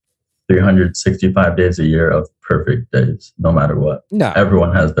has 365 days a year of perfect days, no matter what. No.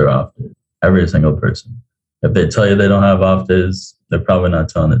 Everyone has their off days. Every single person. If they tell you they don't have off days, they're probably not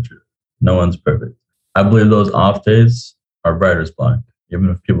telling the truth. No one's perfect. I believe those off days are writer's block,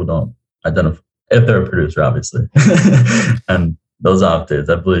 even if people don't identify, if they're a producer, obviously. And those off days,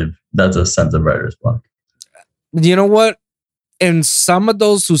 I believe that's a sense of writer's block. You know what? And some of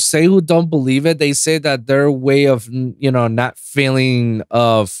those who don't believe it, they say that their way of, you know, not feeling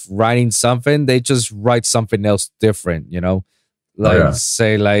of writing something, they just write something else different, you know? Like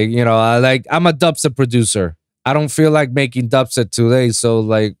say like, you know, I'm a dubstep producer. I don't feel like making dubstep today. So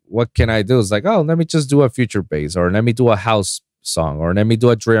like, what can I do? It's like, oh, let me just do a future bass, or let me do a house song, or let me do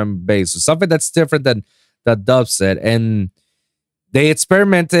a drum bass, or something that's different than the dubstep. And they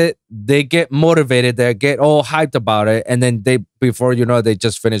experiment it, they get motivated, they get all hyped about it, and then before you know, they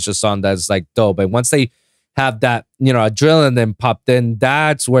just finish a song that's like dope. And once they have that, you know, adrenaline then popped in,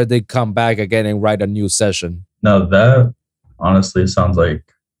 that's where they come back again and write a new session. Now that honestly sounds like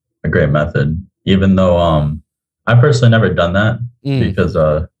a great method, even though I personally never done that because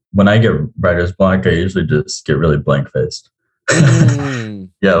when I get writer's block, I usually just get really blank faced.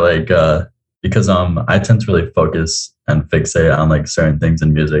 Yeah, like because I tend to really focus and fixate on like certain things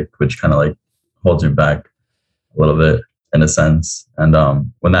in music, which kind of like holds me back a little bit in a sense. And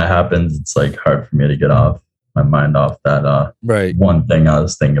when that happens, it's like hard for me to get off my mind off that one thing I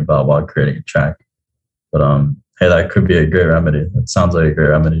was thinking about while creating a track. But hey, that could be a great remedy. That sounds like a great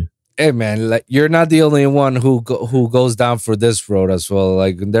remedy. Hey man, like you're not the only one who goes down for this road as well.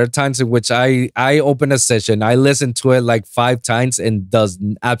 Like there are times in which I open a session, I listen to it like 5 times and does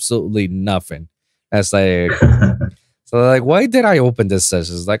absolutely nothing. That's like so like, why did I open this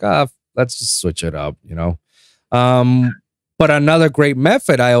session? It's like, let's just switch it up, you know. But another great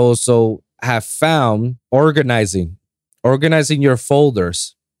method I also have found, organizing your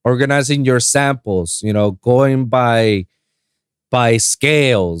folders, organizing your samples, you know, going by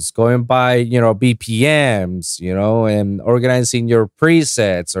scales, going by, you know, BPMs, you know, and organizing your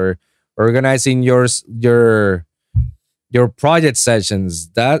presets or organizing your project sessions.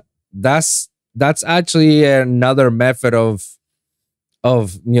 That's actually another method of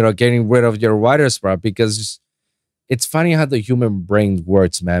you know, getting rid of your writer's block, because it's funny how the human brain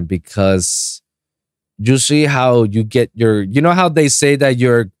works, man, because you see how you get you know how they say that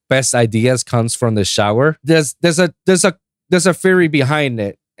your best ideas comes from the shower? There's there's a theory behind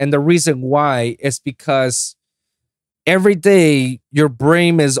it. And the reason why is because every day your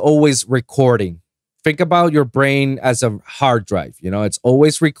brain is always recording. Think about your brain as a hard drive. You know, it's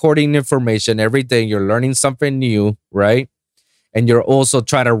always recording information. Every day you're learning something new, right? And you're also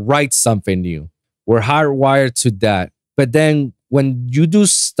trying to write something new. We're hardwired to that. But then when you do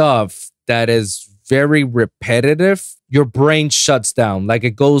stuff that is very repetitive, your brain shuts down. Like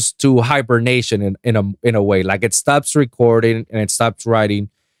it goes to hibernation in a way. Like it stops recording and it stops writing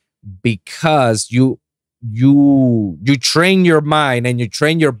because you train your mind and you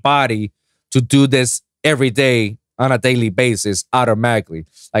train your body to do this every day on a daily basis automatically.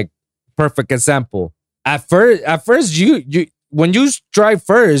 Like perfect example. At first you when you drive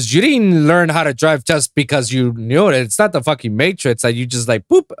first, you didn't learn how to drive just because you knew it. It's not the fucking Matrix that you just like,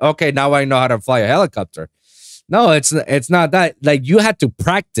 boop, okay, now I know how to fly a helicopter. No, it's not that. Like you had to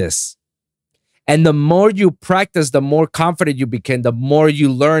practice. And the more you practice, the more confident you became, the more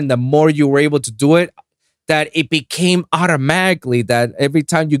you learn, the more you were able to do it, that it became automatically that every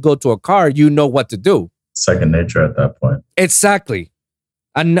time you go to a car, you know what to do. Second nature at that point. Exactly.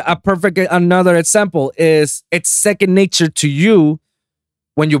 And another example is it's second nature to you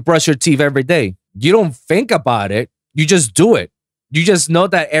when you brush your teeth every day. You don't think about it. You just do it. You just know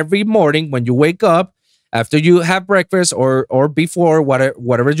that every morning when you wake up, after you have breakfast or before,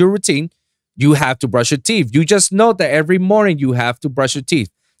 whatever your routine, you have to brush your teeth. You just know that every morning you have to brush your teeth.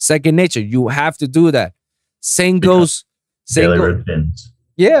 Second nature. You have to do that. Same goes. Daily routines.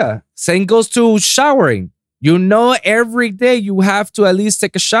 Yeah. Same goes to showering. You know, every day you have to at least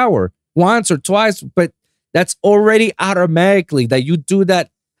take a shower once or twice, but that's already automatically that you do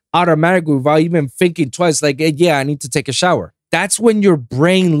that automatically without even thinking twice. Like, yeah, I need to take a shower. That's when your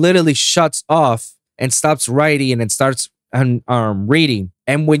brain literally shuts off and stops writing and starts reading.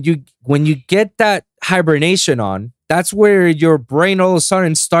 And when you get that hibernation on, that's where your brain all of a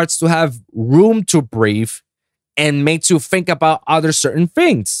sudden starts to have room to breathe and makes you think about other certain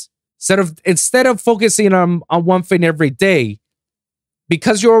things. Instead of focusing on one thing every day,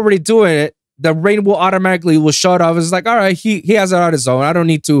 because you're already doing it, the brain will automatically shut off. It's like, all right, he has it on his own. I don't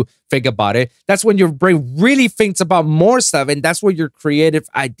need to think about it. That's when your brain really thinks about more stuff, and that's where your creative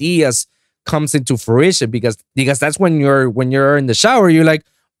ideas comes into fruition. Because that's when you're in the shower, you're like,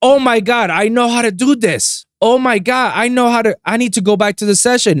 oh my God, I know how to do this. Oh my God, I need to go back to the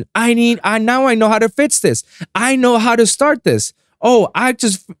session. Now I know how to fix this. I know how to start this. Oh, I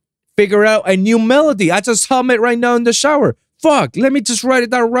just figure out a new melody. I just hum it right now in the shower. Fuck, let me just write it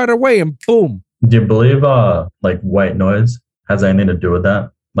down right away and boom. Do you believe like white noise has anything to do with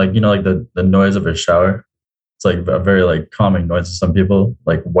that? Like, you know, like the noise of a shower. It's like a very like calming noise to some people,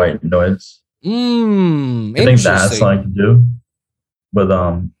 like white noise. I think that has something to do with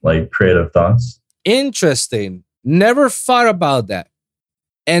like creative thoughts. Interesting. Never thought about that.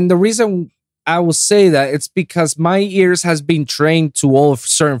 And the reason I will say that it's because my ears has been trained to all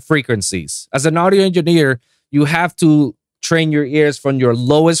certain frequencies. As an audio engineer, you have to train your ears from your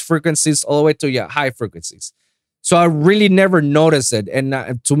lowest frequencies all the way to your high frequencies. So I really never notice it.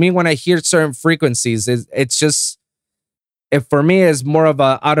 And to me, when I hear certain frequencies, it's just, for me, it's more of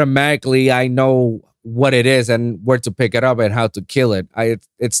a automatically I know what it is and where to pick it up and how to kill it.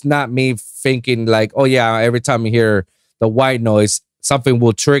 It's not me thinking like, oh yeah, every time I hear the white noise, something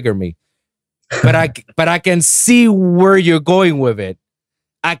will trigger me. But I can see where you're going with it.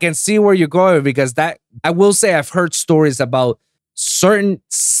 I can see where you're going because that I will say I've heard stories about certain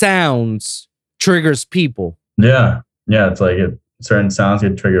sounds triggers people. Yeah. It's like certain sounds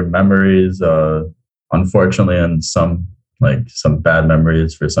can trigger memories. Unfortunately, and some bad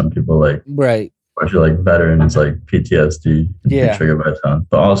memories for some people, like right. Especially like veterans, like PTSD can be triggered by sound.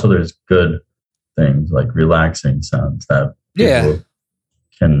 But also there's good things like relaxing sounds that people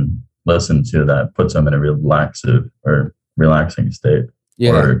can listen to that puts them in a relaxing state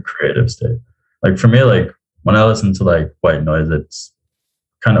or a creative state. Like for me, like when I listen to like white noise, it's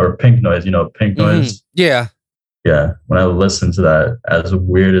kind of, or pink noise, you know, pink noise. Yeah. When I listen to that, as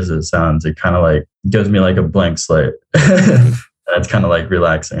weird as it sounds, it kind of like gives me like a blank slate. And it's kind of like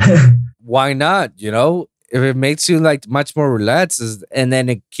relaxing. Why not? You know, if it makes you like much more relaxed and then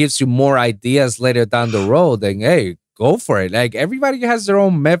it gives you more ideas later down the road, then hey, go for it. Like everybody has their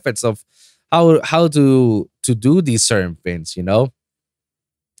own methods of how to do these certain things, you know?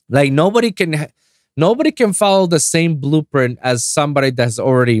 Like nobody can follow the same blueprint as somebody that's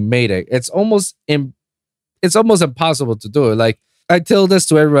already made it. It's almost impossible to do it. Like I tell this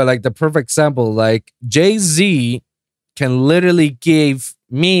to everyone, like the perfect example, like Jay-Z can literally give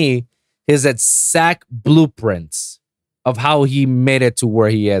me his exact blueprints of how he made it to where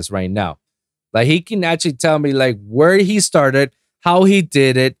he is right now. Like he can actually tell me like where he started, how he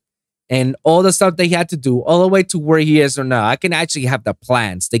did it, and all the stuff that he had to do, all the way to where he is or now. I can actually have the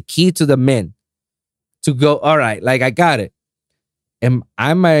plans, the key to the mint to go, all right, like I got it. And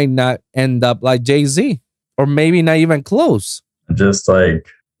I might not end up like Jay-Z, or maybe not even close. Just like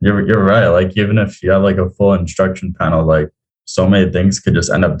you're right. Like even if you have like a full instruction panel, like so many things could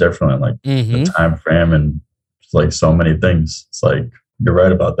just end up differently, like the time frame and just like so many things. It's like you're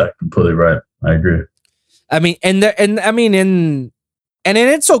right about that. Completely right. I agree. I mean, and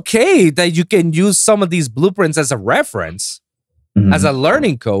it's okay that you can use some of these blueprints as a reference, as a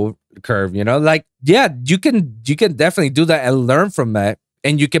learning curve, you know, like, yeah, you can definitely do that and learn from that.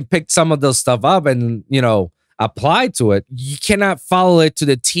 And you can pick some of those stuff up and, you know, apply to it. You cannot follow it to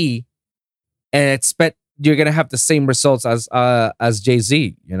the T and expect you're going to have the same results as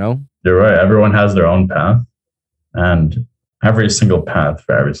Jay-Z, you know? You're right. Everyone has their own path, and every single path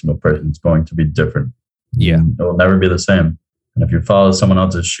for every single person is going to be different. Yeah. It will never be the same. And if you follow someone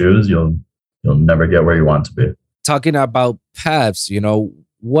else's shoes, you'll never get where you want to be. Talking about paths, you know,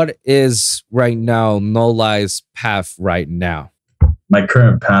 what is right now No Lie's path right now? My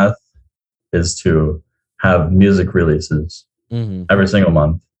current path is to have music releases every single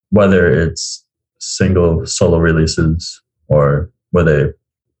month, whether it's single solo releases or with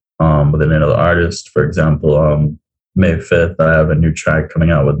another artist. For example, May 5th, I have a new track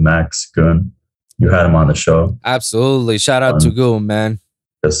coming out with Max Goon. You had him on the show. Absolutely. Shout out to Goon, man.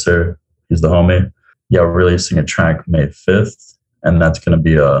 Yes, sir. He's the homie. Yeah, we're releasing a track May 5th, and that's going to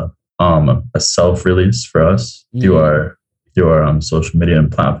be a self-release for us through our social media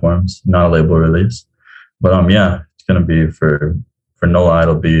and platforms, not a label release. But yeah, it's going to be for No Lie.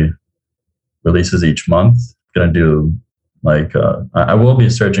 It'll be releases each month. Going to do like I will be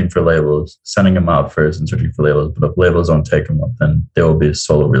searching for labels, sending them out first and searching for labels. But if labels don't take them up, then there will be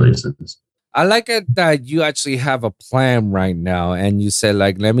solo releases. I like it that you actually have a plan right now, and you said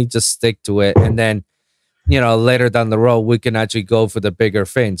like, let me just stick to it, and then, you know, later down the road we can actually go for the bigger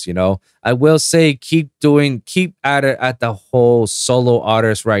things. You know, I will say keep at it at the whole solo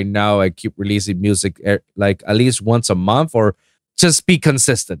artist right now, and keep releasing music like at least once a month, or just be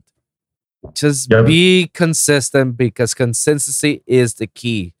consistent. Just be consistent, because consistency is the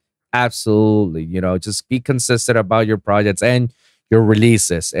key. Absolutely. You know, just be consistent about your projects and your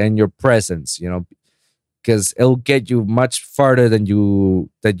releases and your presence, you know, because it'll get you much farther than you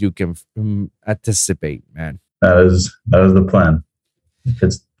can anticipate, man. That is the plan.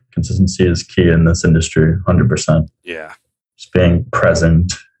 Because consistency is key in this industry, 100%. Yeah. Just being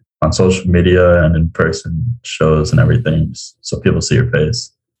present on social media and in person shows and everything, so people see your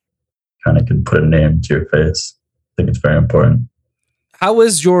face. Kind of can put a name to your face. I think it's very important. How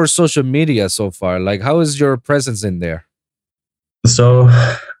is your social media so far? Like, how is your presence in there? So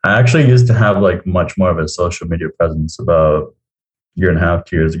I actually used to have like much more of a social media presence about a year and a half,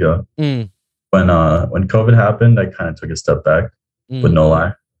 2 years ago. When COVID happened, I kind of took a step back with No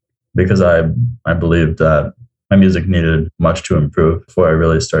Lie, because I believed that my music needed much to improve before I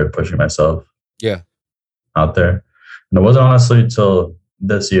really started pushing myself out there. And it wasn't honestly until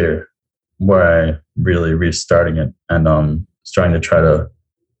this year where I really restarting it and starting to try to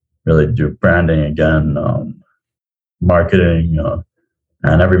really do branding again, marketing,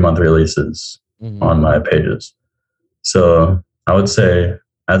 and every month releases on my pages. So I would say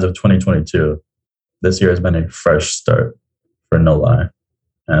as of 2022, this year has been a fresh start for No Lie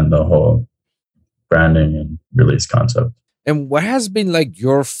and the whole branding and release concept. And what has been like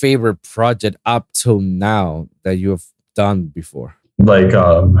your favorite project up till now that you have done before? Like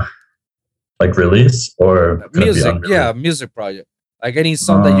release or music? Yeah, music project. Like any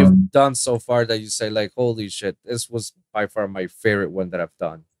song that you've done so far that you say like, holy shit, this was by far my favorite one that I've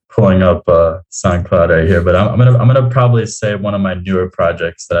done. Pulling up SoundCloud right here, but I'm gonna probably say one of my newer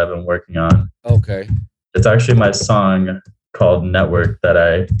projects that I've been working on. Okay. It's actually my song called Network that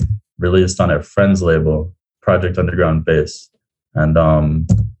I released on a friend's label, Project Underground Bass. And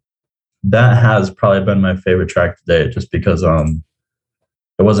that has probably been my favorite track to date, just because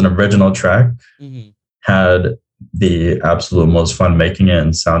it was an original track, had the absolute most fun making it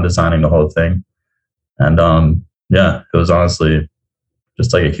and sound designing the whole thing. And it was honestly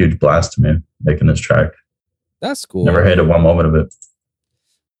just like a huge blast to me making this track. That's cool. Never hated one moment of it.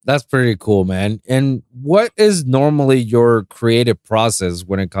 That's pretty cool, man. And what is normally your creative process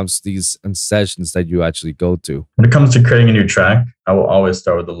when it comes to these sessions that you actually go to? When it comes to creating a new track, I will always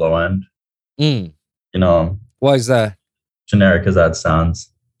start with the low end. You know, why is that? Generic as that sounds.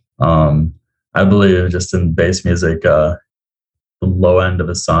 I believe just in bass music, the low end of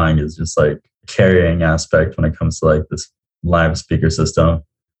a song is just like carrying aspect when it comes to like this live speaker system.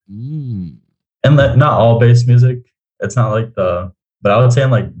 and not all bass music. It's not like but I would say in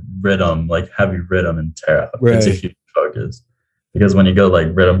like rhythm, like heavy rhythm and tear out. It's a Right. huge focus because when you go like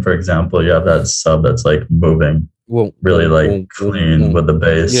rhythm, for example, you have that sub that's like moving Whoa, really whoa, like whoa, whoa, clean whoa. with the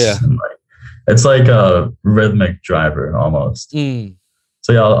bass, Yeah. and like it's like a rhythmic driver almost. Mm.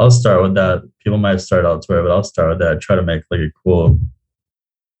 So yeah, I'll start with that. People might start elsewhere, but I'll start with that. Try to make like a cool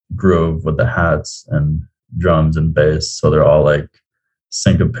groove with the hats and drums and bass, so they're all like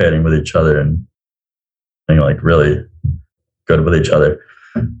syncopating with each other and being like really good with each other.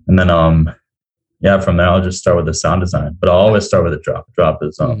 And then yeah, from there I'll just start with the sound design. But I'll always start with a drop. Drop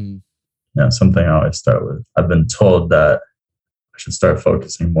is yeah, something I always start with. I've been told that I should start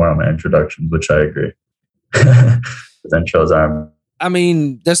focusing more on my introductions, which I agree. The intros are. I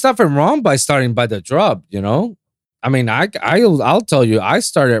mean, there's nothing wrong by starting by the drop, you know? I mean, I'll tell you, I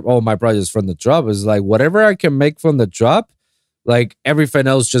started all my projects from the drop. Is like whatever I can make from the drop, like everything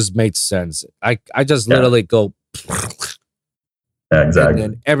else just makes sense. I just literally go Yeah, and exactly.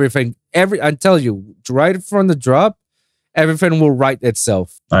 then everything, I tell you, right from the drop, everything will write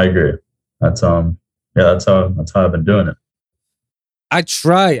itself. I agree. That's yeah, that's how I've been doing it. I've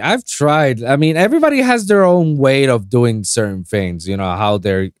tried. I mean, everybody has their own way of doing certain things, you know, how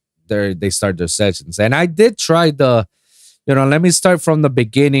they start their sessions. And I did try let me start from the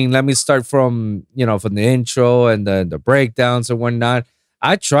beginning. Let me start from, from the intro and the breakdowns and whatnot.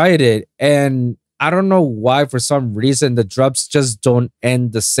 I tried it, and I don't know why, for some reason, the drops just don't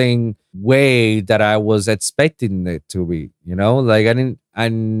end the same way that I was expecting it to be, like I think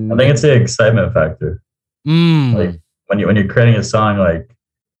it's the excitement factor. Like when you're creating a song, like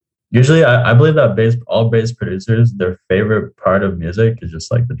usually I believe that all bass producers, their favorite part of music is just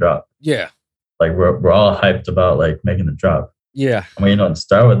like the drop. Yeah. Like we're all hyped about like making the drop. Yeah. And when you don't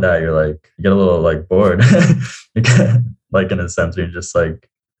start with that, you're like, you get a little like bored. Like in a sense, you're just like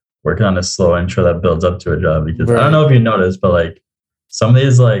working on a slow intro that builds up to a drop. Because I don't know if you noticed, but like some of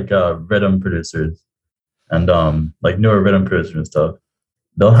these like rhythm producers and like newer rhythm producers and stuff,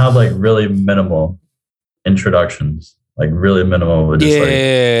 they'll have like really minimal introductions, like really minimal, with just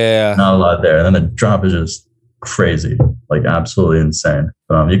like not a lot there, and then the drop is just crazy, like absolutely insane.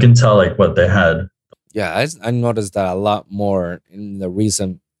 You can tell like what they had. Yeah, I noticed that a lot more in the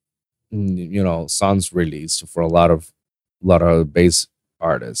recent, songs released for a lot of bass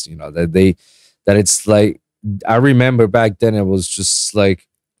artists. That it's like, I remember back then it was just like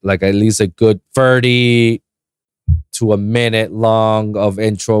at least a good 30 to a minute long of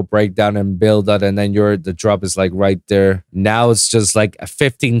intro, breakdown, and build up, and then the drop is like right there. Now it's just like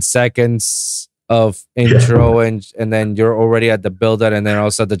 15 seconds of intro, and then you're already at the build up, and then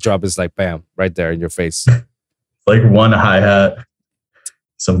also the drop is like bam, right there in your face. Like one hi-hat,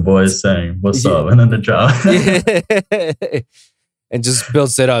 some boys saying what's up, and then the drop. And just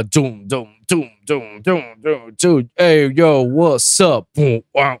builds it out. Doom, doom, doom, doom, doom, doom, doom. Hey, yo, what's up? Boom,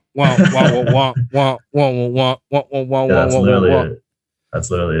 wah, wah, wah, wah, wah, wah, wah, wah, wah, wah, that's literally it. That's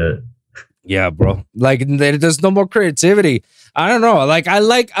literally it. Yeah, bro. Like there's no more creativity. I don't know. Like I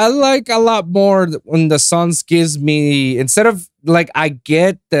like a lot more when the songs gives me, instead of like, I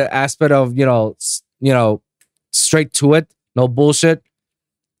get the aspect of straight to it, no bullshit.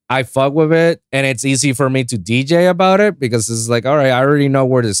 I fuck with it, and it's easy for me to DJ about it because it's like, all right, I already know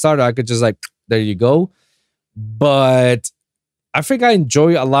where to start. I could just like, there you go. But I think I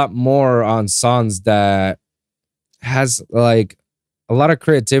enjoy a lot more on songs that has like a lot of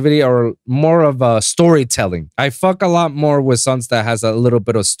creativity or more of a storytelling. I fuck a lot more with songs that has a little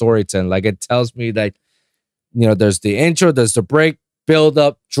bit of storytelling. Like it tells me that, there's the intro, there's the break, build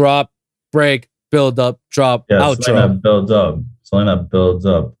up, drop, break, build up, drop, outro. Something that builds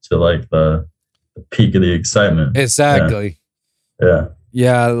up to like the peak of the excitement. Exactly. Yeah.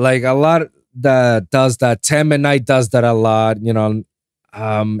 Yeah, like a lot that does that. 10 Midnight does that a lot.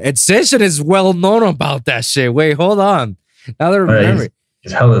 Incision is well known about that shit. Wait, hold on. Now that I remember,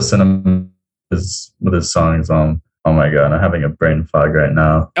 he's hella cinema with his songs. Oh my god, I'm having a brain fog right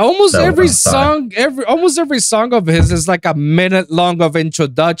now. Almost every song of his is like a minute long of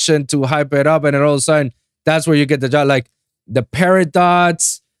introduction to hype it up, and then all of a sudden that's where you get the job. Like the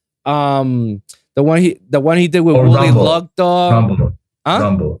Paradox, the one he did with Willie Lugdog.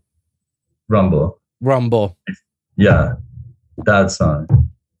 Rumble. Yeah, that song.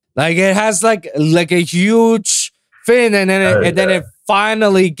 Like it has like a huge thing, and then it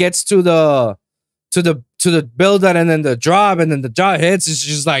finally gets to the build up, and then the drop, and then the drop hits. It's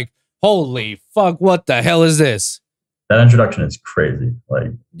just like, holy fuck, what the hell is this? That introduction is crazy.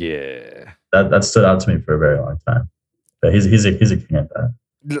 Like, yeah, that stood out to me for a very long time. But he's a king at that.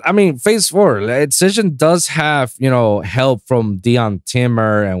 I mean, Phase 4, Excision does have, help from Dion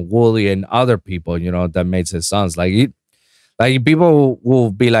Timmer and Wooly and other people, that makes his songs. Like people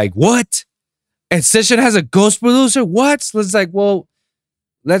will be like, what? Excision has a ghost producer? What? So it's like, well,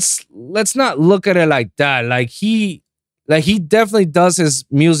 let's not look at it like that. He definitely does his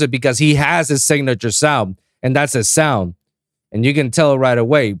music because he has his signature sound, and that's his sound. And you can tell right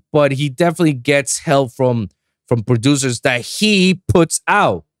away. But he definitely gets help from producers that he puts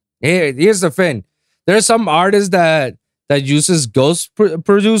out. Here's the thing. There's some artists that uses ghost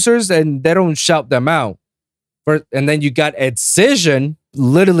producers and they don't shout them out. And then you got Excision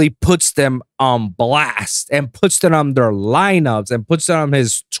literally puts them on blast and puts them on their lineups and puts them on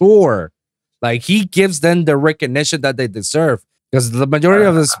his tour. Like, he gives them the recognition that they deserve. Because the majority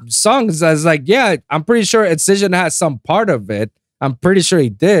of his songs is like, yeah, I'm pretty sure Excision has some part of it. I'm pretty sure he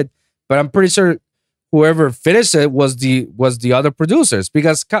did. But I'm pretty sure whoever finished it was the other producers.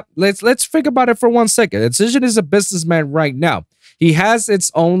 Because let's think about it for 1 second. Excision is a businessman right now. He has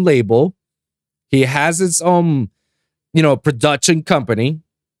its own label. He has its own, production company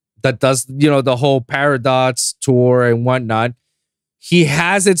that does, the whole Paradox tour and whatnot. He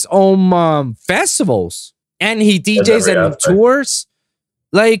has its own festivals, and he DJs and tours.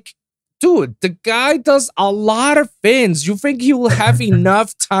 Like, dude, the guy does a lot of things. You think he will have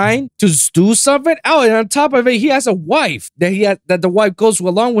enough time to do something? Oh, and on top of it, he has a wife that the wife goes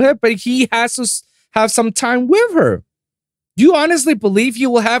along with him, but he has to have some time with her. Do you honestly believe he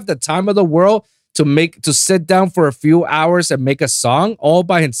will have the time of the world to sit down for a few hours and make a song all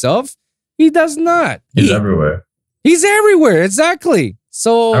by himself? He does not. He's everywhere. He's everywhere, exactly.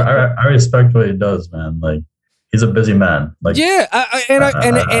 So I respect what he does, man. Like, he's a busy man. Like, yeah,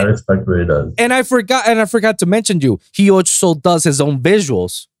 I respect what he does. And I forgot to mention he also does his own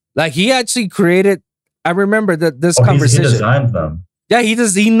visuals. Like, he actually created. I remember this conversation. He designed them. Yeah, he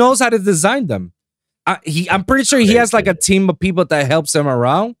does. He knows how to design them. I'm pretty sure he has like a team of people that helps him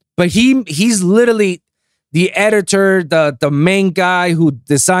around. But he's literally the editor, the main guy who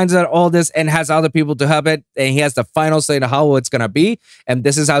designs all this and has other people to help it. And he has the final say to how it's going to be. And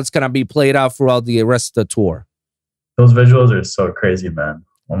this is how it's going to be played out throughout the rest of the tour. Those visuals are so crazy, man.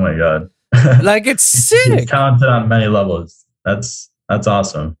 Oh, my God. Like, it's sick. He's talented on many levels. That's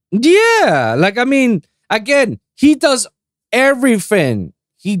awesome. Yeah. Like, I mean, again, he does everything.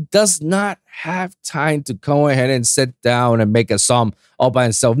 He does not have time to go ahead and sit down and make a song all by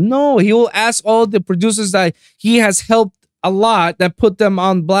himself. No, he will ask all the producers that he has helped a lot, that put them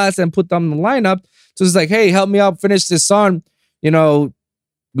on blast and put them in the lineup. So it's like, hey, help me out, finish this song. We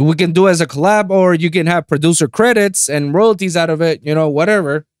can do it as a collab, or you can have producer credits and royalties out of it,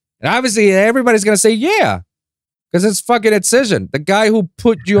 whatever. And obviously, everybody's going to say, yeah, because it's fucking Excision, the guy who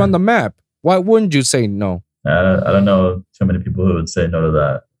put you on the map. Why wouldn't you say no? I don't know too many people who would say no to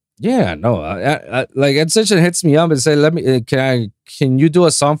that. Yeah, no. I like, Excision hits me up and say, can you do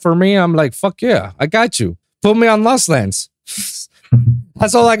a song for me? I'm like, fuck yeah, I got you. Put me on Lost Lands.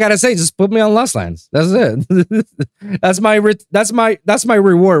 That's all I gotta say. Just put me on Lost Lands. That's it. that's my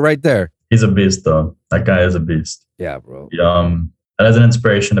reward right there. He's a beast, though. That guy is a beast. Yeah, bro. That is an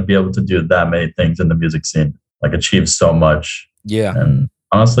inspiration to be able to do that many things in the music scene. Like, achieve so much. Yeah. And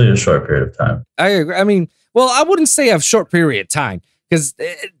honestly, a short period of time. I agree. I mean, well, I wouldn't say a short period of time, because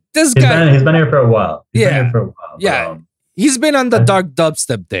this guy, he's been here for a while. Yeah. He's been on the dark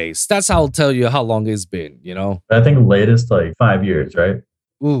dubstep days. That's how I'll tell you how long it's been, I think latest, like 5 years, right?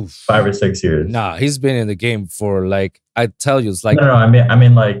 Oof. 5 or 6 years. Nah, he's been in the game for, like, I tell you, it's like... No, I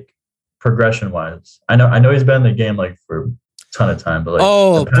mean like, progression-wise. I know he's been in the game, like, for a ton of time, but,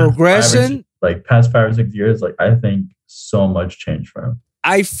 like... progression? Past 5 or 6 years, like, I think so much changed for him.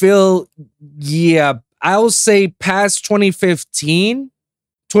 I feel, yeah, I'll say past 2015,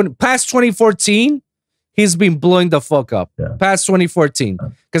 past 2014, he's been blowing the fuck up. Yeah. Past 2014.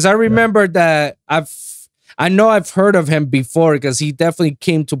 Because I remember that I know I've heard of him before, because he definitely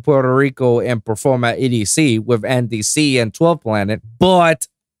came to Puerto Rico and performed at EDC with NDC and 12 Planet. But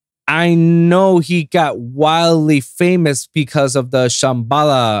I know he got wildly famous because of the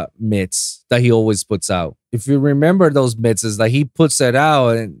Shambhala mix that he always puts out. If you remember those mixes, like, he puts it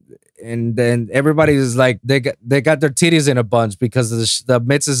out, and then everybody is like, they got their titties in a bunch, because the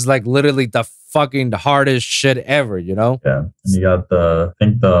mix is like literally the fucking hardest shit ever, Yeah, and you got the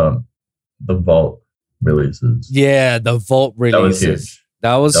Vault releases. Yeah, the Vault releases.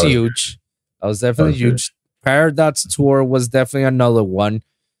 That was huge. That was definitely huge. Paradox Tour was definitely another one.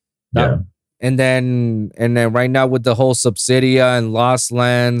 Yeah. And then right now with the whole Subsidia and Lost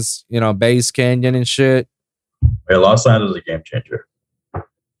Lands, Base Canyon and shit. Yeah, Lost Lands was a game changer.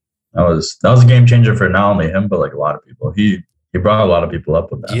 That was a game changer for not only him, but like a lot of people. He He brought a lot of people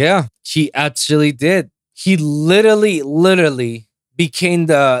up with that. Yeah, he actually did. He literally became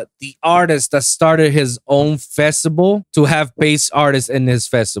the artist that started his own festival to have bass artists in his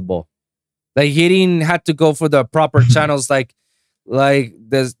festival. Like he didn't have to go for the proper channels like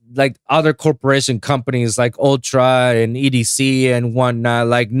there's like other corporation companies like Ultra and EDC and whatnot.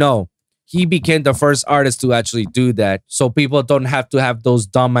 Like no, he became the first artist to actually do that, so people don't have to have those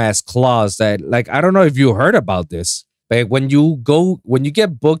dumbass claws that like I don't know if you heard about this. But when you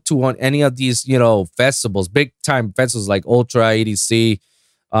get booked to on any of these, festivals, big time festivals like Ultra, EDC,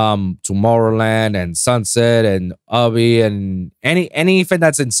 Tomorrowland and Sunset and Ubby and any event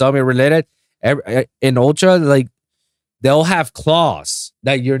that's Insomnia related, in Ultra, like they'll have clause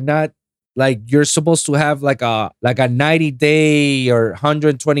that you're not like you're supposed to have like a 90-day or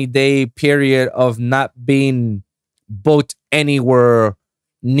 120-day period of not being booked anywhere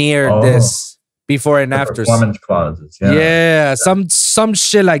near this before and after. Performance clauses. Yeah, some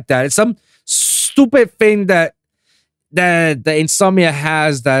shit like that. It's some stupid thing that the Insomnia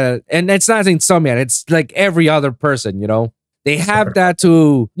has that, and it's not Insomnia. It's like every other person, they have that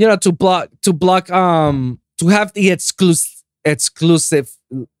to block to have the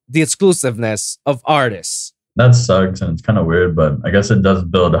exclusiveness of artists. That sucks, and it's kind of weird, but I guess it does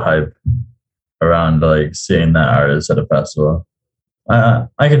build a hype around like seeing that artist at a festival. I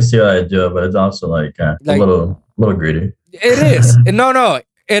can see why I do it, but it's also like a little greedy. It is. No,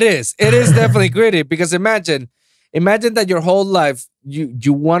 it is. It is definitely greedy because imagine that your whole life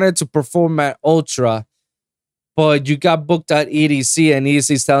you wanted to perform at Ultra, but you got booked at EDC and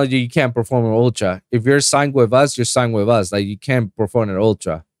EDC is telling you can't perform at Ultra. If you're signed with us, you're signed with us. Like you can't perform at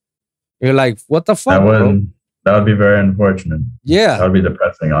Ultra. You're like, what the fuck, bro? That would be very unfortunate. Yeah. That would be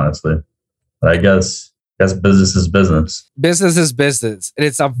depressing, honestly. But I guess business is business. Business is business. And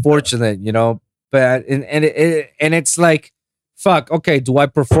it's unfortunate, but and it's like, fuck, okay, do I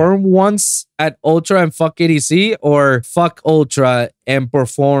perform once at Ultra and fuck EDC, or fuck Ultra and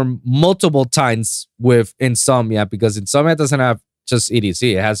perform multiple times with Insomnia? Because Insomnia doesn't have just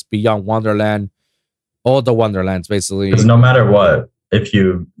EDC. It has Beyond Wonderland, all the Wonderlands, basically. Because no matter what, if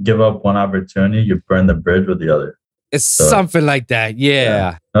you give up one opportunity, you burn the bridge with the other. It's something like that,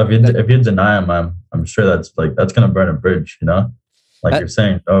 yeah. No, if you deny them, I'm sure that's gonna burn a bridge, like you're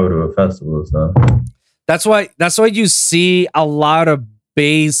saying no to a festival. So that's why you see a lot of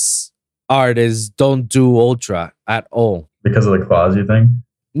bass artists don't do Ultra at all because of the clause. You think?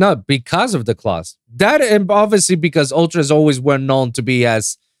 No, because of the clause. That, and obviously because Ultra is always well known to be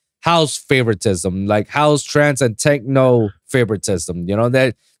as house favoritism, like house, trance, and techno favoritism.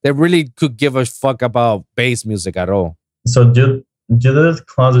 That they really could give a fuck about bass music at all. So do those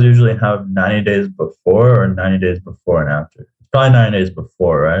clauses usually have 90 days before or 90 days before and after? It's probably 90 days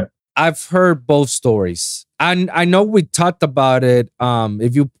before, right? I've heard both stories. And I know we talked about it.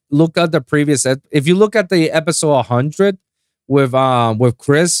 If you look at the episode 100 with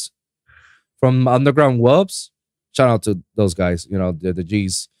Chris from Underground Wolves, shout out to those guys, the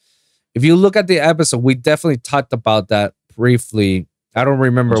G's. If you look at the episode, we definitely talked about that briefly. I don't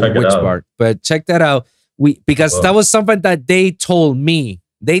remember which part, but check that out. Because that was something that they told me.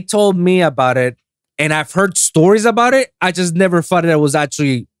 They told me about it, and I've heard stories about it. I just never thought it was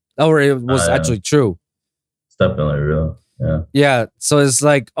actually, actually true. It's definitely real. Yeah. Yeah. So it's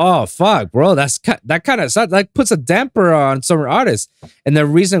like, oh fuck, bro. That kind of like puts a damper on some artists. And the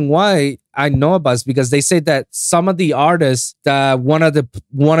reason why I know about it is because they say that some of the artists that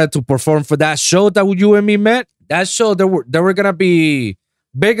wanted to perform for that show that you and me met, that show there were gonna be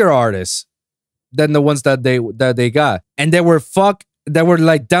bigger artists than the ones that they got, and they were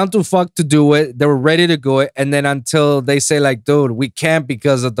like down to fuck to do it. They were ready to go it, and then until they say like, dude, we can't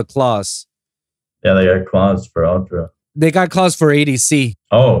because of the clause. Yeah, they got clause for Ultra. They got clause for ADC.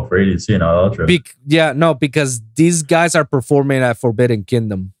 Oh, for ADC, not Ultra. Because these guys are performing at Forbidden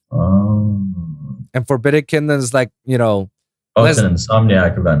Kingdom. Oh. And Forbidden Kingdom is like, oh, it's an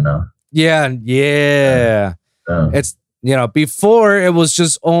Insomniac event now. Yeah. It's, before it was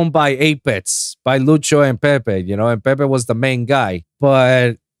just owned by Apex, by Lucho and Pepe, and Pepe was the main guy.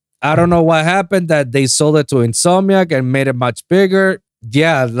 But I don't know what happened that they sold it to Insomniac and made it much bigger.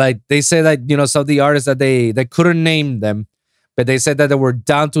 Yeah, like they say that, some of the artists that they couldn't name them, but they said that they were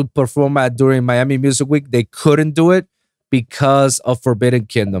down to perform during Miami Music Week. They couldn't do it because of Forbidden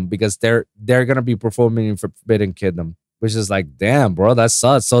Kingdom, because they're gonna be performing in Forbidden Kingdom, which is like, damn, bro, that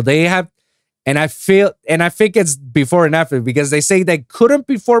sucks. So they have, and I think it's before and after, because they say they couldn't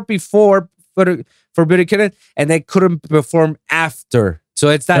before Forbidden Kingdom, and they couldn't perform after. So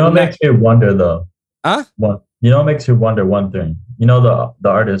it's that. It makes you wonder though. Huh? It makes you wonder one thing. The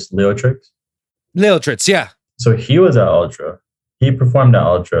artist Leotrix? Leotrix, yeah. So he was at Ultra. He performed at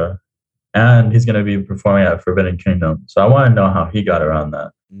Ultra, and he's going to be performing at Forbidden Kingdom. So I want to know how he got around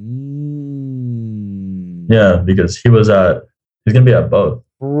that. Yeah, because he's going to be at both.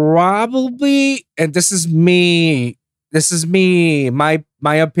 Probably, and this is me, my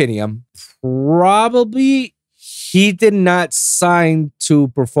opinion. Probably he did not sign to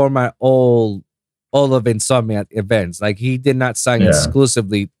perform at all of Insomniac events. Like he did not sign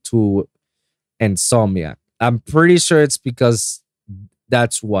exclusively to Insomniac. I'm pretty sure it's because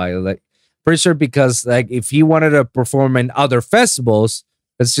that's why. Like pretty sure because like if he wanted to perform in other festivals,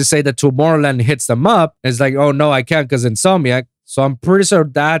 let's just say that Tomorrowland hits them up, it's like, oh no, I can't because Insomniac. So I'm pretty sure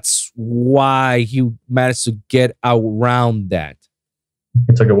that's why he managed to get around that.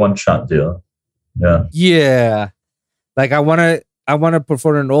 It's like a one-shot deal. Yeah. Yeah. Like I wanna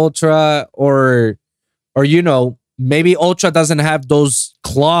perform an Ultra or you know, maybe Ultra doesn't have those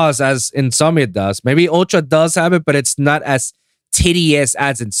claws as Insomniac does. Maybe Ultra does have it, but it's not as tedious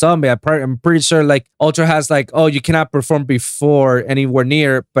as Insomniac. I'm pretty sure like Ultra has like, oh, you cannot perform before anywhere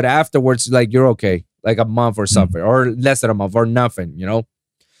near, but afterwards, like you're okay, like a month or something, or less than a month or nothing, you know?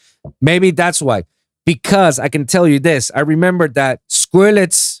 Maybe that's why. Because I can tell you this, I remember that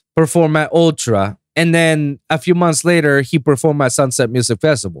Skrillex performed at Ultra, and then a few months later, he performed at Sunset Music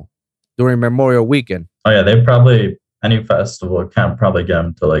Festival during Memorial Weekend. Oh yeah, any festival can't probably get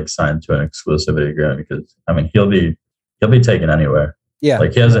him to like sign to an exclusivity agreement because I mean he'll be taken anywhere. Yeah.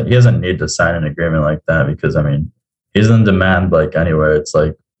 Like he doesn't need to sign an agreement like that because I mean he's in demand like anywhere. It's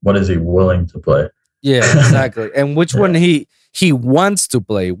like what is he willing to play? Yeah, exactly. And which one he wants to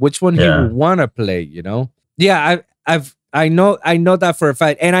play, which one he would want to play, you know? Yeah, I know that for a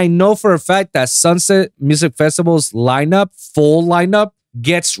fact. And I know for a fact that Sunset Music Festival's full lineup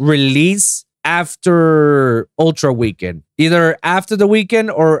gets released after Ultra weekend, either after the weekend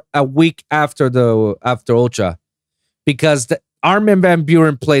or a week after Ultra, because Armin van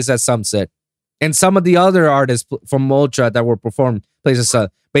Buuren plays at Sunset, and some of the other artists from Ultra that were performed plays at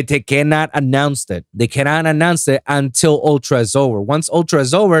Sunset, but they cannot announce it. They cannot announce it until Ultra is over. Once Ultra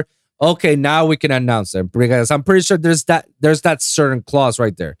is over, okay, now we can announce it because I'm pretty sure there's that certain clause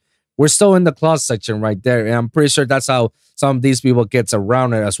right there. We're still in the clause section right there, and I'm pretty sure that's how some of these people gets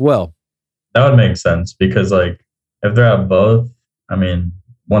around it as well. That would make sense because like if they're at both, I mean,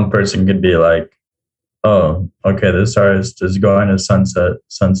 one person could be like, oh, okay, this artist is going to Sunset.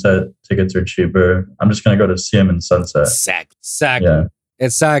 Sunset tickets are cheaper. I'm just going to go to see him in Sunset. Exactly. Yeah.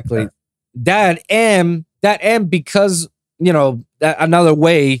 Exactly. Yeah. That and because, you know, that another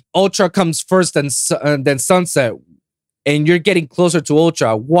way, Ultra comes first and then Sunset, and you're getting closer to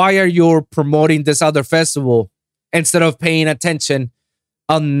Ultra. Why are you promoting this other festival instead of paying attention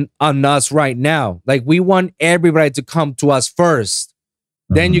on us right now? Like we want everybody to come to us first.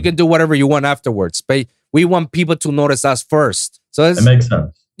 Then you can do whatever you want afterwards. But we want people to notice us first. So it makes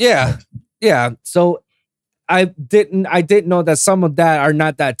sense. Yeah. Yeah. So I didn't know that some of that are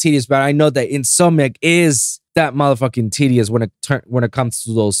not that tedious, but I know that Insomniac is that motherfucking tedious when it comes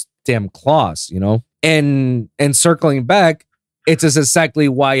to those damn claws, you know? And circling back, it's just exactly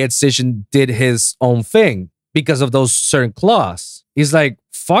why Ed Station did his own thing because of those certain claws. He's like,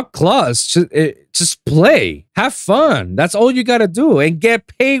 fuck claws, just play, have fun. That's all you gotta do, and get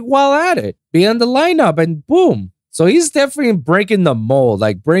paid while at it. Be on the lineup, and boom. So he's definitely breaking the mold,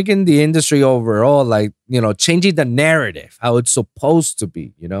 like breaking the industry overall, like, you know, changing the narrative, how it's supposed to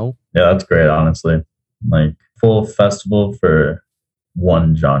be, you know? Yeah, that's great, honestly. Like full festival for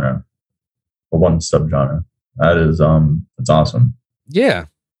one genre or one subgenre. That is, it's awesome. Yeah.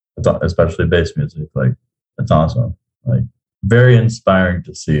 Especially bass music. Like, it's awesome. Like, very inspiring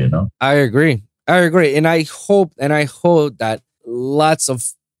to see, you know? I agree. And I hope that lots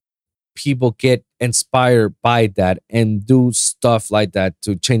of people get inspired by that and do stuff like that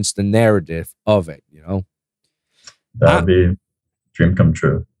to change the narrative of it, you know? That'd be dream come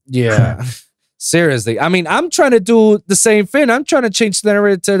true. Yeah. Seriously. I mean, I'm trying to do the same thing. I'm trying to change the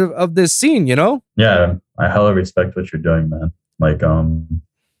narrative of this scene, you know? Yeah, I hella respect what you're doing, man. Like,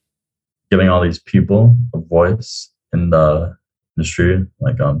 giving all these people a voice in the industry.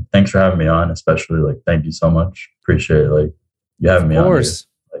 Like, thanks for having me on, especially. Like, thank you so much. Appreciate it. Like, you having me on here.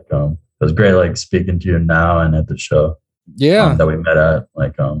 Like, it was great, like, speaking to you now and at the show. Yeah. That we met at.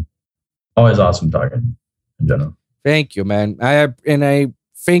 Like, always awesome talking in general. Thank you, man. I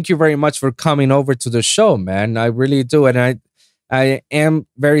thank you very much for coming over to the show, man. I really do. And I am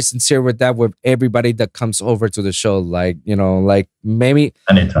very sincere with that with everybody that comes over to the show. Like, you know, like maybe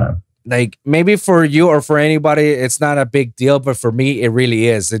anytime. Like maybe for you or for anybody, it's not a big deal, but for me, it really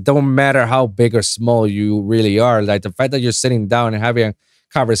is. It don't matter how big or small you really are. Like the fact that you're sitting down and having a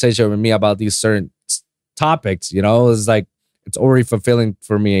conversation with me about these certain topics, you know, it's like it's already fulfilling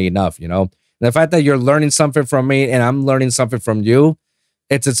for me enough, you know. And the fact that you're learning something from me and I'm learning something from you,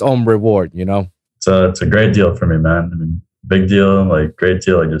 it's its own reward, you know. It's a great deal for me, man. I mean, big deal, like great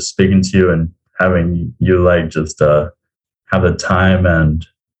deal, like just speaking to you and having you like just have the time and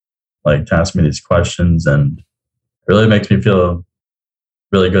like to ask me these questions, and it really makes me feel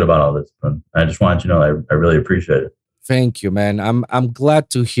really good about all this. And I just wanted you to know I really appreciate it. Thank you, man. I'm glad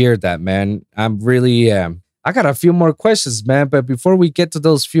to hear that, man. I'm really I got a few more questions, man, but before we get to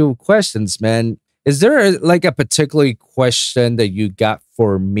those few questions, man, is there like a particular question that you got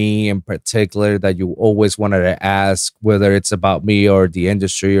for me in particular that you always wanted to ask, whether it's about me or the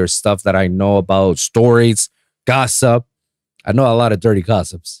industry or stuff that I know about, stories, gossip? I know a lot of dirty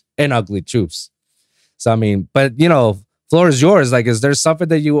gossips and ugly truths. So I mean, but you know, floor is yours. Like, is there something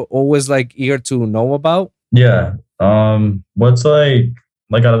that you always like eager to know about? Yeah. What's like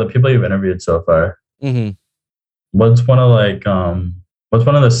out of the people you've interviewed so far, Mm-hmm. what's one of what's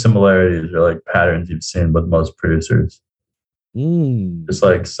one of the similarities or like patterns you've seen with most producers? Just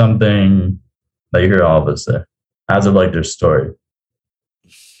like something that you hear all of us say as of like their story.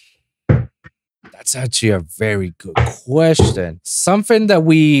 That's actually a very good question. Something that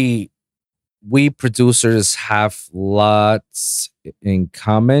we producers have lots in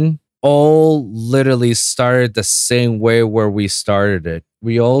common. All literally started the same way where we started it.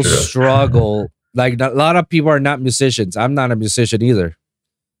 We all True. struggle. Like a lot of people are not musicians. I'm not a musician either.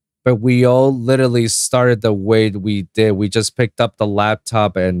 But we all literally started the way we did. We just picked up the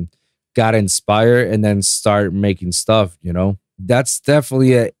laptop and got inspired and then start making stuff, you know? That's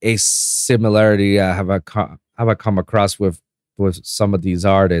definitely a similarity I have I come across with some of these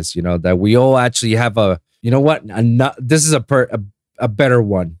artists, you know, that we all actually have you know what? This is a better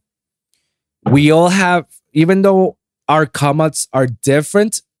one. We all have, even though our come-ups are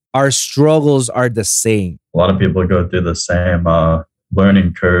different, our struggles are the same. A lot of people go through the same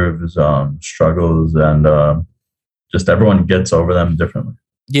learning curves, struggles, and just everyone gets over them differently.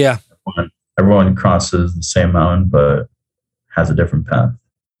 Yeah. Everyone crosses the same mountain, but has a different path.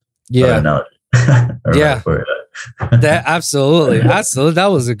 Yeah. Yeah. That absolutely. Absolutely. That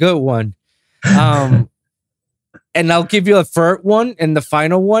was a good one. And I'll give you a third one and the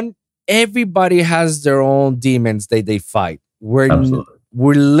final one. Everybody has their own demons they fight. We're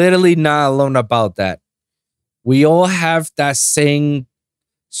literally not alone about that. We all have that same,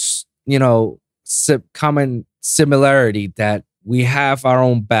 you know, common similarity that we have our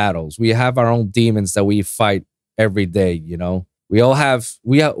own battles. We have our own demons that we fight every day, you know. We all have,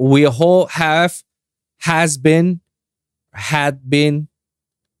 we all have, has been, had been,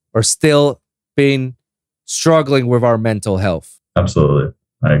 or still been struggling with our mental health. Absolutely.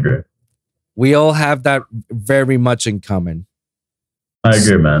 I agree. We all have that very much in common. I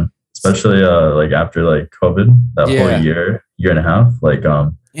agree, man. Especially like after like COVID, that whole year and a half, like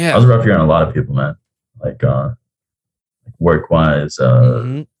that was a rough year on a lot of people, man. Like work wise,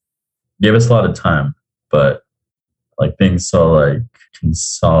 gave us a lot of time, but like being so like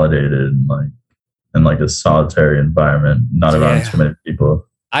consolidated and like in like a solitary environment, not around too many people,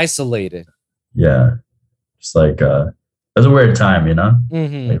 isolated. Yeah, just like it was a weird time, you know,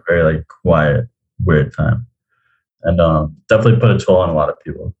 like very like quiet, weird time, and definitely put a toll on a lot of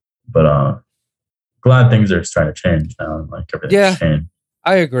people. But glad things are starting to change now, and like everything's changed.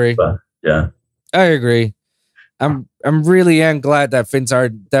 I agree. But yeah, I agree. I'm really am glad that things are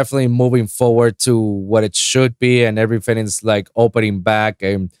definitely moving forward to what it should be, and everything is like opening back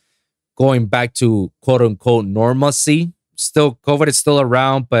and going back to quote unquote normalcy. Still, COVID is still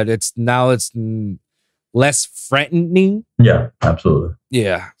around, but it's less threatening. Yeah, absolutely.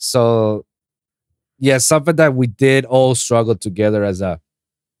 Yeah. So yeah, something that we did all struggle together as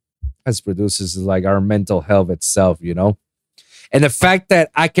producers is like our mental health itself, you know? And the fact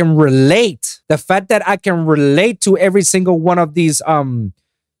that I can relate to every single one of these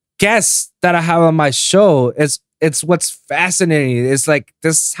guests that I have on my show, it's what's fascinating. It's like,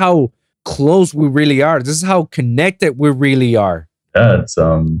 this is how close we really are. This is how connected we really are. Yeah, it's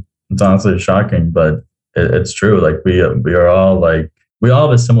honestly shocking, but it's true. Like we are all like, we all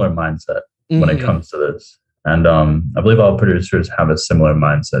have a similar mindset when it comes to this. And I believe all producers have a similar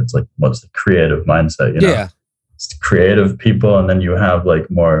mindset. It's like, what's the creative mindset, you know? Yeah. It's creative people, and then you have like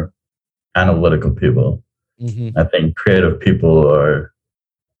more analytical people. I think creative people are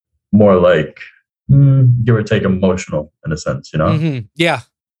more like give or take emotional in a sense, you know? Yeah.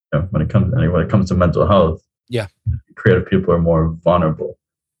 You know, when it comes to mental health, creative people are more vulnerable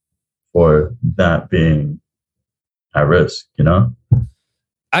for that being at risk, you know?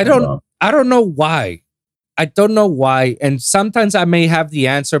 I don't know why. I don't know why. And sometimes I may have the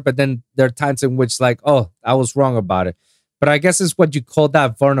answer, but then there are times in which like, oh, I was wrong about it. But I guess it's what you call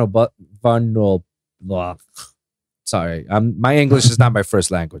that vulnerable. Sorry, my English is not my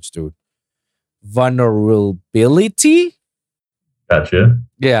first language, dude. Vulnerability. Gotcha.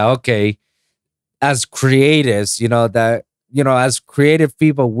 Yeah. Okay. As creatives, as creative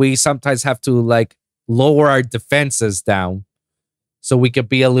people, we sometimes have to like lower our defenses down so we can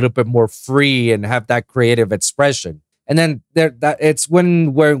be a little bit more free and have that creative expression. And then it's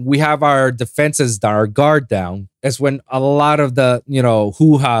when we have our defenses down, our guard down, it's when a lot of the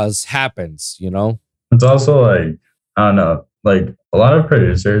hoo-has happens. It's also like, I don't know, like a lot of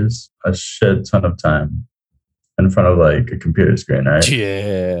producers a shit ton of time in front of like a computer screen, right?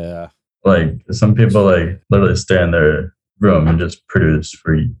 Yeah. Like some people like literally stay in their room and just produce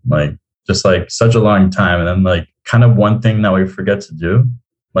for like just like such a long time. And then like kind of one thing that we forget to do,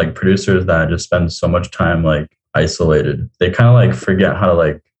 like producers that just spend so much time like isolated, they kind of like forget how to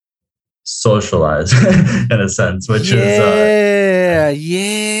like socialize in a sense, which is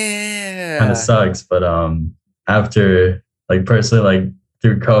kind of sucks. But after like personally, like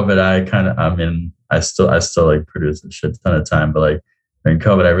through COVID, I still like produce a shit ton of time, but like during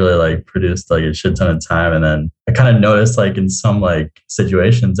COVID, I really like produced like a shit ton of time. And then I kind of noticed like in some like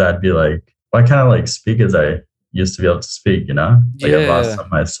situations, I'd be like, why can't I like speak as I used to be able to speak, Like I lost some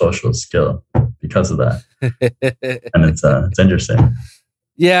of my social skill because of that. And it's interesting.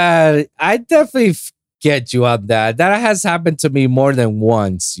 Yeah, I definitely get you on that. That has happened to me more than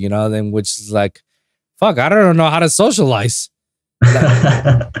once, then which is like, fuck, I don't know how to socialize.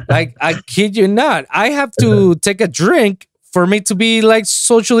 Like, I kid you not. I have to take a drink for me to be like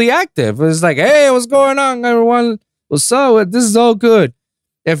socially active. It's like, hey, what's going on, everyone? What's up? This is all good.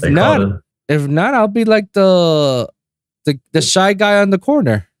 If not, I'll be like the shy guy on the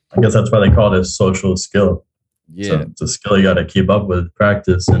corner. I guess that's why they call it a social skill. Yeah, so it's a skill you got to keep up with,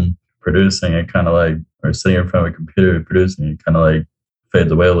 practice, and producing it kind of like, or sitting in front of a computer producing it kind of like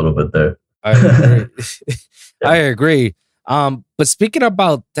fades away a little bit there. I agree. I agree. But speaking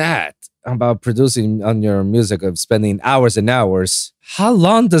about that, about producing on your music, of spending hours and hours, how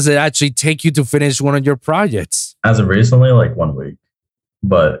long does it actually take you to finish one of your projects? As of recently, like 1 week.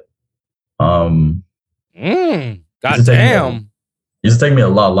 But goddamn. It used to take me a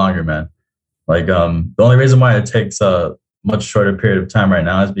lot longer, man. Like the only reason why it takes a much shorter period of time right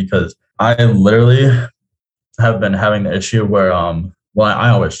now is because I literally have been having the issue where I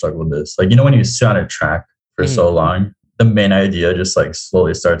always struggle with this. Like, when you sit on a track for so long, the main idea just like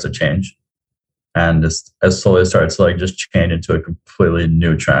slowly starts to change, and just as slowly starts to like just change into a completely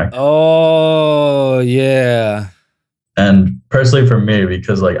new track. Oh yeah. And personally for me,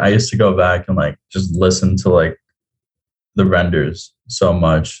 because like I used to go back and like just listen to like the renders so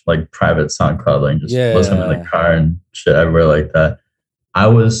much, like private SoundCloud, like just listen in the car and shit everywhere like that. I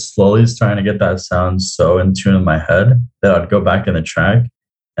was slowly starting to get that sound so in tune in my head that I'd go back in the track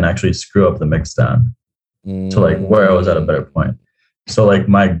and actually screw up the mix down to like where I was at a better point. So like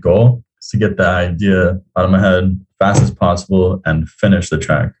my goal is to get that idea out of my head fast as possible and finish the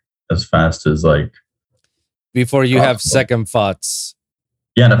track as fast as like before you have second thoughts.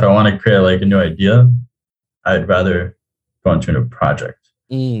 Yeah, and if I want to create like a new idea, I'd rather go into a new project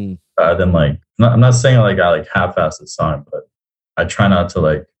rather than like, I'm not saying like I like half-ass the song, but I try not to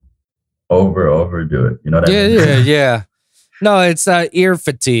like overdo it. You know what I mean? Yeah. No, it's ear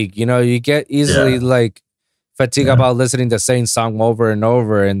fatigue. You get easily like fatigue about listening to the same song over and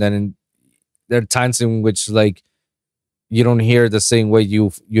over, and then there are times in which like you don't hear the same way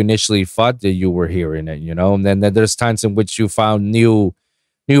you initially thought that you were hearing it. And then there's times in which you found new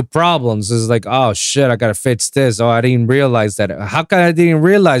problems. It's like, oh shit, I gotta fix this. Oh, I didn't realize that. How come I didn't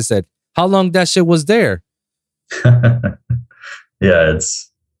realize that? How long that shit was there? Yeah,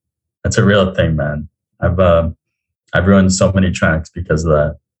 it's a real thing, man. I've ruined so many tracks because of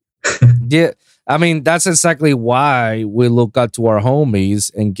that. Yeah, I mean that's exactly why we look up to our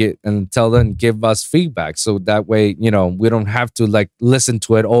homies and tell them, give us feedback, so that way we don't have to like listen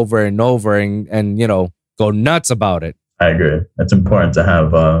to it over and over and go nuts about it. I agree. It's important to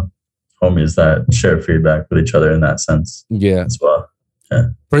have homies that share feedback with each other in that sense. Yeah, as well. Yeah.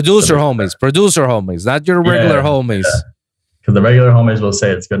 Producer homies, not your regular homies. Yeah. Because the regular homies will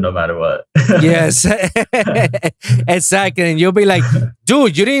say it's good no matter what. Yes, exactly. And you'll be like,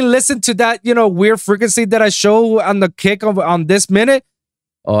 dude, you didn't listen to that, weird frequency that I show on the kick on this minute?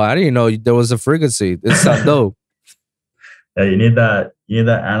 Oh, I didn't know there was a frequency. It's not dope. Yeah, you need that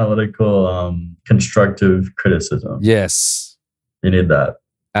analytical, constructive criticism. Yes. You need that.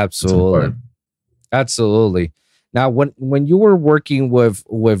 Absolutely. Now, when you were working with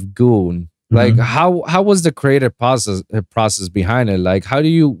Goon, Like how was the creative process behind it? Like how do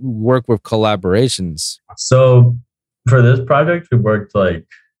you work with collaborations? So for this project, we worked like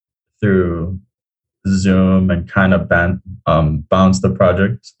through Zoom and kind of bounce the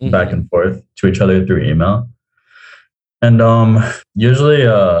project back and forth to each other through email. And usually,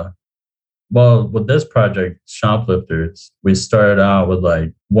 well, with this project, Shoplifters, we started out with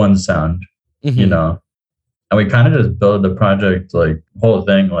like one sound, you know, and we kind of just built the project, like whole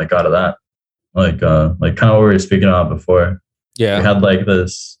thing, like out of that, like kind of what we were speaking about before. Yeah, we had like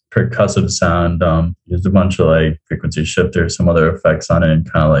this percussive sound, used a bunch of like frequency shifters, some other effects on it,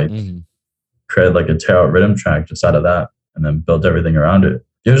 and kind of like created like a tear out rhythm track just out of that, and then built everything around it.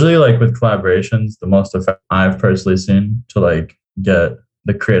 Usually, like with collaborations, the most effect I've personally seen to like get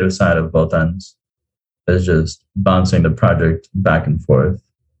the creative side of both ends is just bouncing the project back and forth,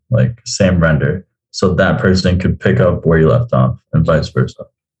 like same render, so that person could pick up where you left off and vice versa.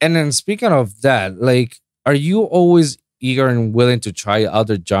 And then speaking of that, like, are you always eager and willing to try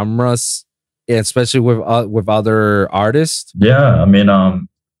other genres, especially with other artists? Yeah, I mean,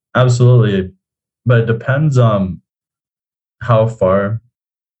 absolutely, but it depends on how far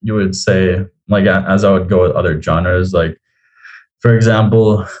you would say, like, as I would go with other genres. Like, for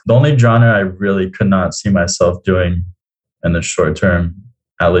example, the only genre I really could not see myself doing in the short term,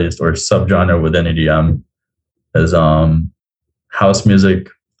 at least, or subgenre within EDM is house music.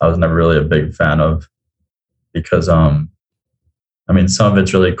 I was never really a big fan of, because I mean, some of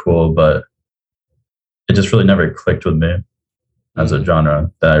it's really cool, but it just really never clicked with me as a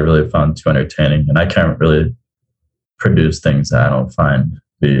genre that I really found too entertaining. And I can't really produce things that I don't find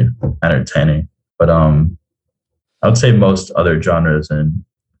be entertaining. But I would say most other genres in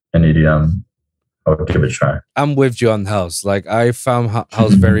EDM, I would give it a try. I'm with you on house. Like, I found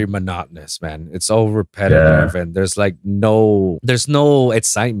house very monotonous, man. It's all repetitive, and there's no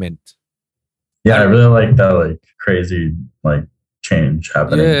excitement. Yeah, I really like that, like crazy like change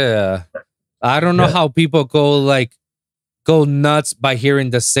happening. Yeah, I don't know how people go nuts by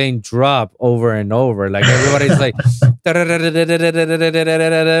hearing the same drop over and over. Like, everybody's like,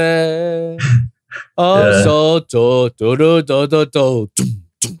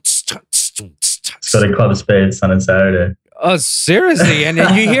 So they call the spades on a Saturday. Oh, seriously. And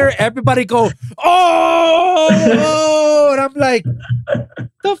then you hear everybody go, oh, and I'm like,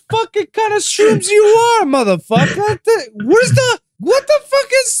 the fucking kind of shrooms you are, motherfucker. What the fuck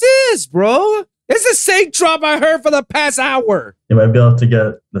is this, bro? It's the same drop I heard for the past hour. You might be able to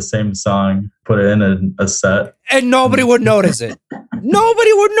get the same song, put it in a set, and nobody would notice it.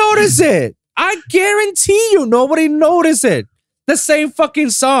 Nobody would notice it. I guarantee you, nobody noticed it. The same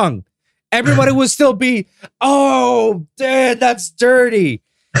fucking song. Everybody would still be, oh, dude, that's dirty.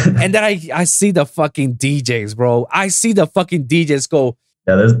 And then I see the fucking DJs, bro. I see the fucking DJs go.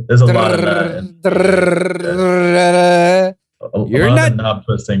 Yeah, there's a lot of that. You're not knob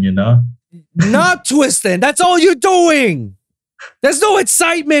twisting, you know? Knob twisting. That's all you're doing. There's no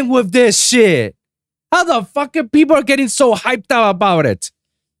excitement with this shit. How the fucking people are getting so hyped out about it?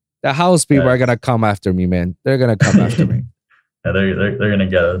 The house people are gonna come after me, man. They're gonna come after me. Yeah, they're gonna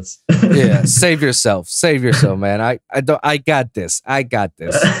get us. Yeah, save yourself, man. I got this.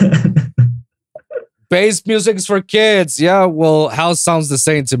 Bass music is for kids. Yeah, well, house sounds the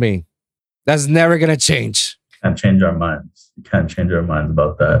same to me. That's never gonna change. Can't change our minds. You can't change our minds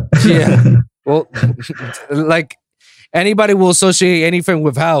about that. Yeah. Well, like, anybody will associate anything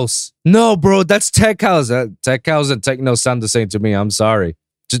with house. No, bro, that's tech house. Tech house and techno sound the same to me. I'm sorry.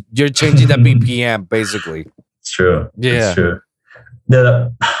 You're changing the BPM, basically. It's true. Yeah. It's true. Yeah,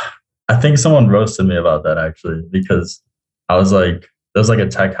 I think someone roasted me about that, actually, because I was like, there was like a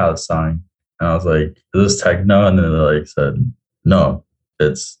tech house song, and I was like, is this techno? And then they like said, no,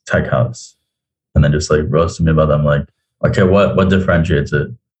 it's tech house. And then just like roasted me about that. I'm like, okay, what differentiates it?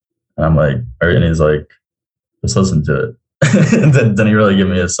 And I'm like, and he's like, just listen to it. And then he really gave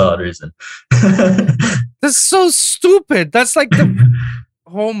me a solid reason. That's so stupid. That's like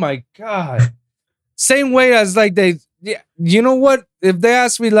oh my God. Same way as like you know what? If they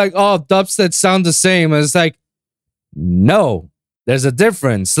ask me like, oh, dubstep sound the same, it's like, no, there's a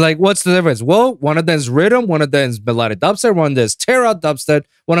difference. Like, what's the difference? Well, one of them is rhythm, one of them is melodic dubstep, one of them is tear out dubstep,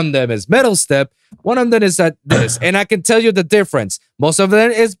 one of them is metal step, one of them is this. And I can tell you the difference. Most of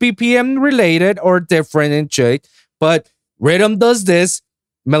them is BPM related or different in shape, but rhythm does this,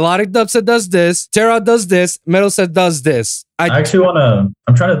 melodic dubstep does this, tear out does this, metal step does this. I actually I'm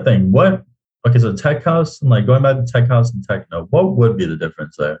trying to think okay, so tech house and like going back to tech house and techno, what would be the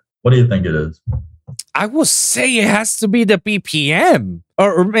difference there? What do you think it is? I will say it has to be the BPM,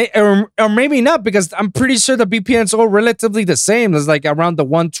 or maybe not, because I'm pretty sure the BPM's all relatively the same. It's like around the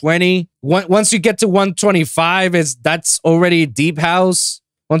 120. Once you get to 125, that's already deep house.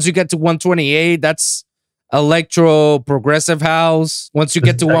 Once you get to 128, that's electro progressive house. Once you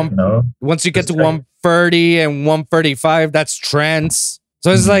get to 130 and 135, that's trance.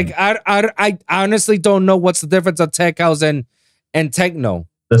 So it's like I honestly don't know what's the difference of tech house and techno.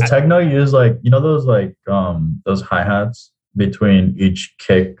 Does techno use those hi-hats between each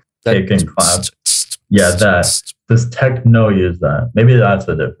kick and clap? Yeah, that. Does techno use that? Maybe that's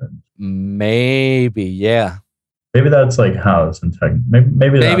the difference. Maybe, yeah. Maybe that's like house and techno.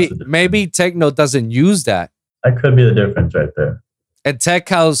 Maybe techno doesn't use that. That could be the difference right there. And tech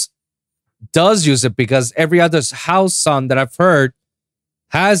house does use it, because every other house song that I've heard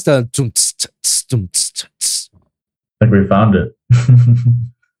has the. I think we found it.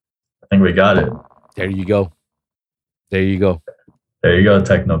 I think we got it. There you go. There you go. There you go,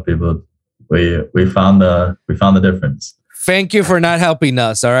 techno people. We found the difference. Thank you for not helping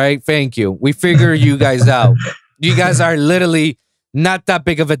us. All right, thank you. We figure you guys out. You guys are literally not that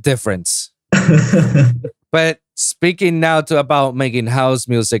big of a difference. But speaking now about making house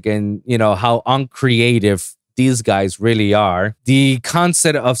music and how uncreative these guys really are, the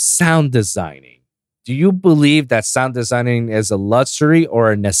concept of sound designing. Do you believe that sound designing is a luxury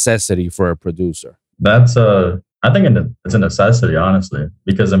or a necessity for a producer? I think it's a necessity, honestly,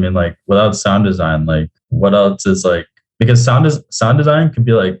 because I mean, like, without sound design, like, what else is like? Because sound design can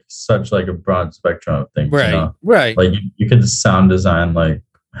be like such like a broad spectrum of things, right? Right. Like you could sound design like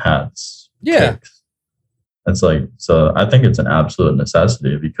hats, kicks. It's like, so I think it's an absolute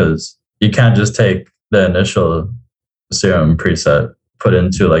necessity, because you can't just take the initial Serum preset, put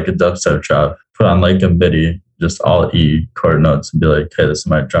into like a dubstep trap, put on like a MIDI, just all E chord notes, and be like, hey, this is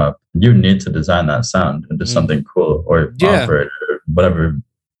my drop. You need to design that sound into something cool, or offer it, or whatever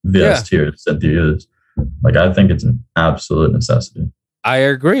VST or synth you use. Like, I think it's an absolute necessity. I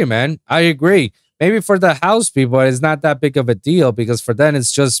agree, man. I agree. Maybe for the house people, it's not that big of a deal, because for them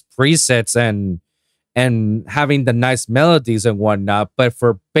it's just presets and having the nice melodies and whatnot. But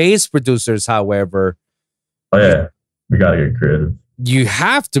for bass producers, however, we gotta get creative. You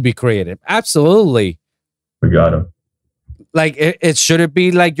have to be creative. Absolutely. We gotta. Like, it should it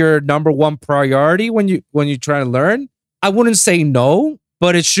be like your number one priority when you try to learn? I wouldn't say no,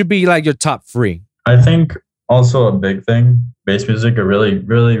 but it should be like your top 3. I think also a big thing, bass music, a really,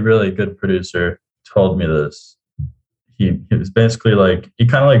 really, really good producer told me this. He was basically like, he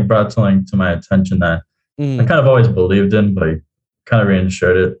kind of like brought something to my attention that I kind of always believed in, but he kind of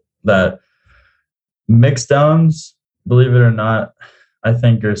reinsured it, that mix downs, believe it or not, I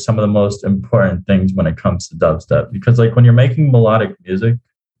think are some of the most important things when it comes to dubstep. Because like when you're making melodic music,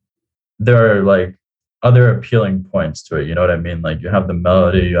 there are like other appealing points to it. You know what I mean? Like, you have the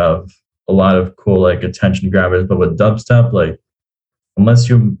melody, you have a lot of cool like attention grabbers, but with dubstep, like, unless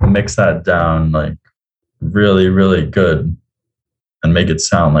you mix that down like really, really good and make it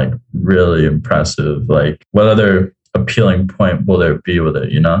sound like really impressive, like, what other appealing point will there be with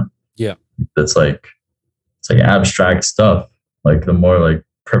it, Yeah. It's like abstract stuff. Like, the more like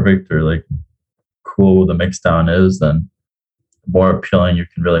perfect or like cool the mix down is, then the more appealing you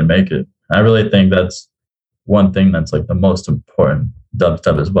can really make it. I really think that's one thing that's like the most important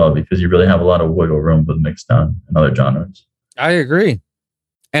dubstep as well, because you really have a lot of wiggle room with mix down and other genres. I agree.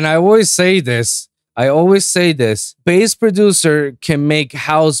 And I always say this. Bass producer can make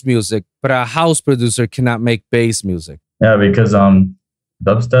house music, but a house producer cannot make bass music. Yeah, because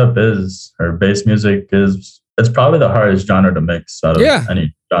dubstep or bass music it's probably the hardest genre to mix out of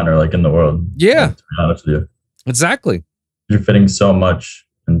any genre like in the world. Yeah. To be honest with you. Exactly. You're fitting so much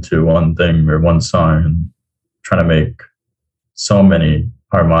into one thing or one song and trying to make so many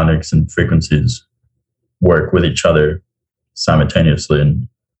harmonics and frequencies work with each other simultaneously. And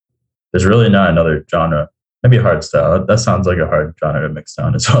there's really not another genre. Maybe hardstyle. That sounds like a hard genre to mix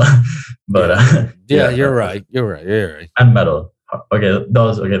down as well. But you're right. And metal. Okay,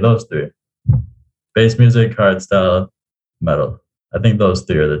 those 3. Bass music, hardstyle, metal. I think those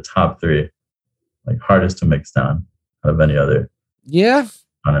 3 are the top 3, like, hardest to mix down out of any other. Yeah.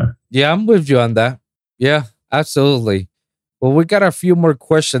 Genre. Yeah, I'm with you on that. Yeah, absolutely. Well, we got a few more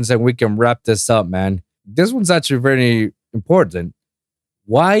questions and we can wrap this up, man. This one's actually very important.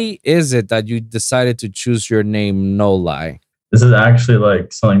 Why is it that you decided to choose your name No Lie? This is actually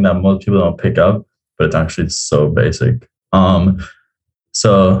like something that most people don't pick up, but it's actually so basic.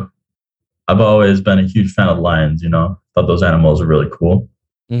 So I've always been a huge fan of lions, thought those animals are really cool.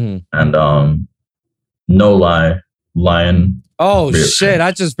 Mm-hmm. And No Lie, lion. Oh shit!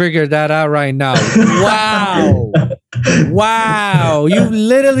 I just figured that out right now. Wow, wow! You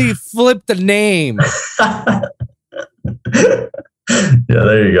literally flipped the name. Yeah,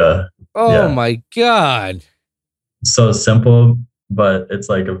 there you go. Oh my god! So simple, but it's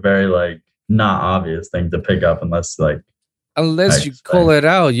like a very like not obvious thing to pick up unless you call it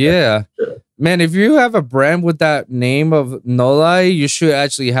out. Yeah. Man, if you have a brand with that name of No Lie, you should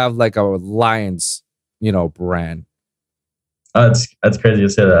actually have like a Lions, brand. That's crazy to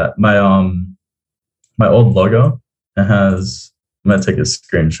say that. My old logo, it has. I'm gonna take a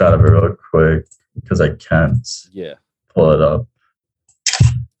screenshot of it real quick because I can't pull it up.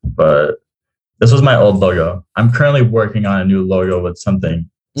 But this was my old logo. I'm currently working on a new logo with something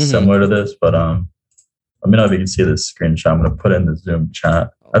similar to this, but let me know if you can see this screenshot. I'm gonna put in the Zoom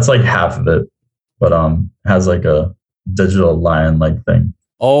chat. That's like half of it, but it has like a digital lion like thing.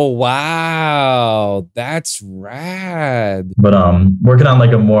 Oh wow, that's rad. But working on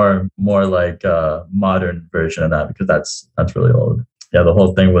like a more like modern version of that because that's really old. Yeah, the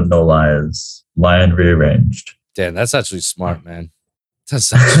whole thing with No Lie is lion rearranged. Damn, that's actually smart, man.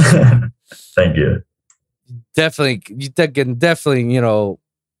 That's actually Thank you. You can definitely,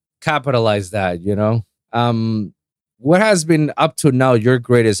 capitalize that, what has been up to now your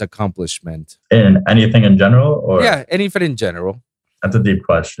greatest accomplishment? In anything in general, or anything in general. That's a deep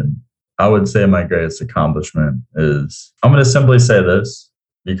question. I would say my greatest accomplishment is, I'm going to simply say this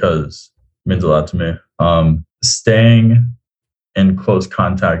because it means a lot to me. Staying in close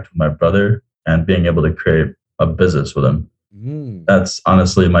contact with my brother and being able to create a business with him. That's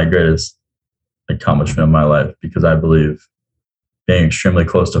honestly my greatest accomplishment in my life because I believe being extremely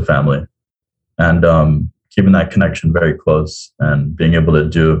close to family and keeping that connection very close and being able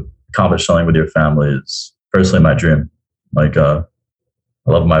to accomplish something with your family is personally my dream. Like, I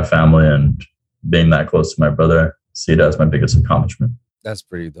love my family and being that close to my brother, see it as my biggest accomplishment. That's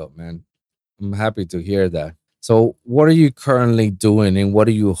pretty dope, man. I'm happy to hear that. So what are you currently doing and what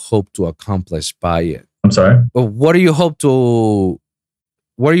do you hope to accomplish by it? I'm sorry? What are you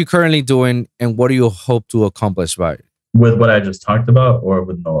currently doing and what do you hope to accomplish by it? With what I just talked about or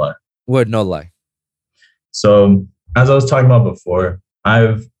with No Lie? With No Lie. So as I was talking about before,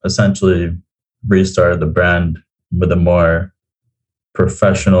 I've essentially restarted the brand with a more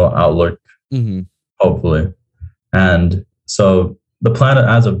professional outlook, hopefully. And so the plan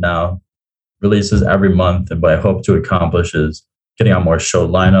as of now releases every month. And what I hope to accomplish is getting on more show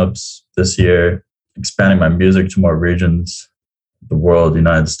lineups this year, expanding my music to more regions, the world, the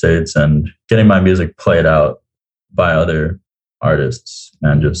United States, and getting my music played out by other artists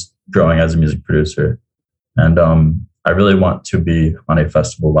and just growing as a music producer. And I really want to be on a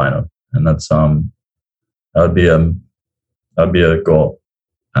festival lineup. And that's that would be a goal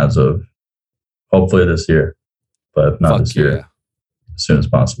as of hopefully this year, but if not this year, as soon as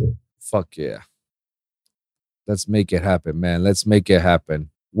possible. Fuck yeah. Let's make it happen, man. Let's make it happen.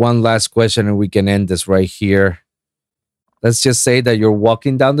 One last question and we can end this right here. Let's just say that you're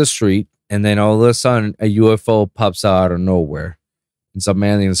walking down the street and then all of a sudden a UFO pops out of nowhere and some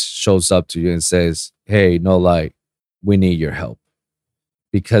alien shows up to you and says, hey, No Lie, we need your help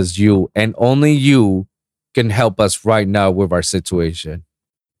because you and only you can help us right now with our situation.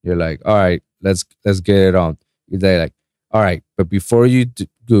 You're like, all right, let's get it on. They're like, all right, but before you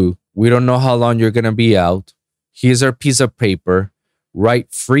do, we don't know how long you're gonna be out. Here's our piece of paper.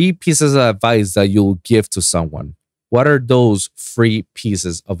 Write 3 pieces of advice that you'll give to someone. What are those 3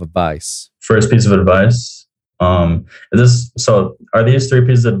 pieces of advice? First piece of advice. Are these 3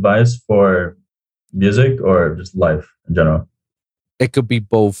 pieces of advice for music or just life in general? It could be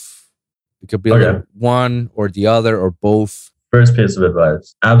both. It could be like one or the other or both. First piece of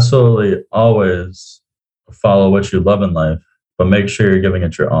advice. Absolutely always follow what you love in life, but make sure you're giving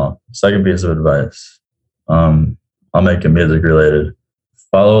it your all. Second piece of advice. I'll make it music related.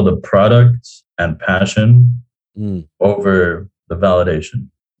 Follow the product and passion over the validation.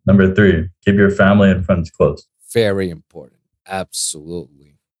 Number 3, keep your family and friends close. Very important.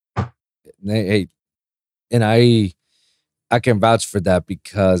 Absolutely. Hey, and I can vouch for that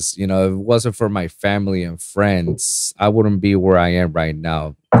because, if it wasn't for my family and friends, I wouldn't be where I am right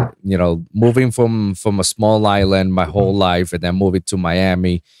now. Moving from a small island my whole life and then moving to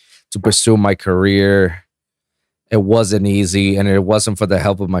Miami to pursue my career, it wasn't easy. And it wasn't for the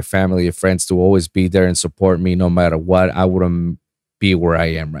help of my family and friends to always be there and support me no matter what, I wouldn't be where I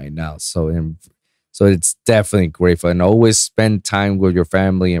am right now. So it's definitely grateful. And always spend time with your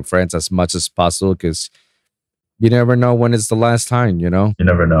family and friends as much as possible because you never know when it's the last time, You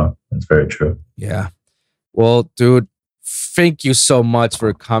never know. It's very true. Yeah. Well, dude, thank you so much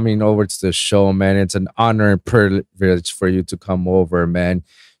for coming over to the show, man. It's an honor and privilege for you to come over, man.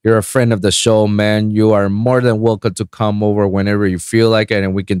 You're a friend of the show, man. You are more than welcome to come over whenever you feel like it,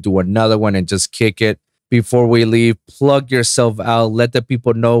 and we can do another one and just kick it. Before we leave, plug yourself out. Let the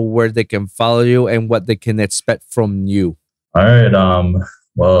people know where they can follow you and what they can expect from you. All right.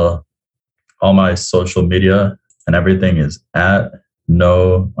 Well, all my social media and everything is at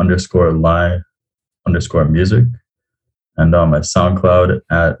no_lie_music. And my SoundCloud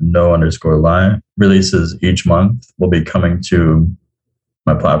at no_lie. Releases each month will be coming to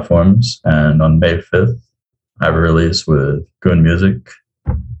my platforms. And on May 5th, I have a release with Goon Music,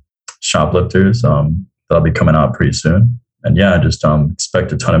 Shoplifters. That'll be coming out pretty soon. And yeah, just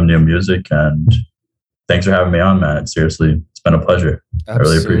expect a ton of new music. And thanks for having me on, man. Seriously, it's been a pleasure. Absolutely. I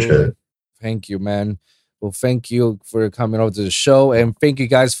really appreciate it. Thank you, man. Well, thank you for coming over to the show. And thank you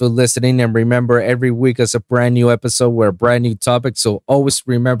guys for listening. And remember, every week is a brand new episode with a brand new topic. So always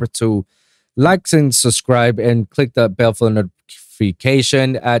remember to like and subscribe and click the bell for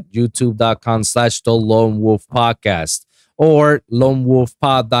notification at youtube.com/The Lone Wolv Podcast or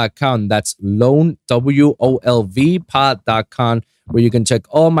lonewolfpod.com. That's lone, WOLV pod.com, where you can check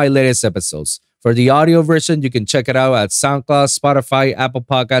all my latest episodes. For the audio version, you can check it out at SoundCloud, Spotify, Apple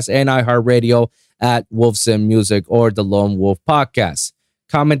Podcasts, and iHeartRadio at Wolves and Music or The Lone Wolv Podcast.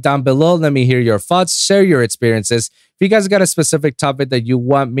 Comment down below. Let me hear your thoughts. Share your experiences. If you guys got a specific topic that you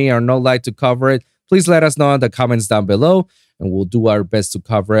want me or no like to cover it, please let us know in the comments down below, and we'll do our best to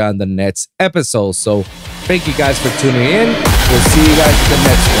cover it on the next episode. So thank you guys for tuning in. We'll see you guys in the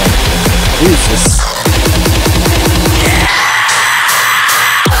next one. Deuces.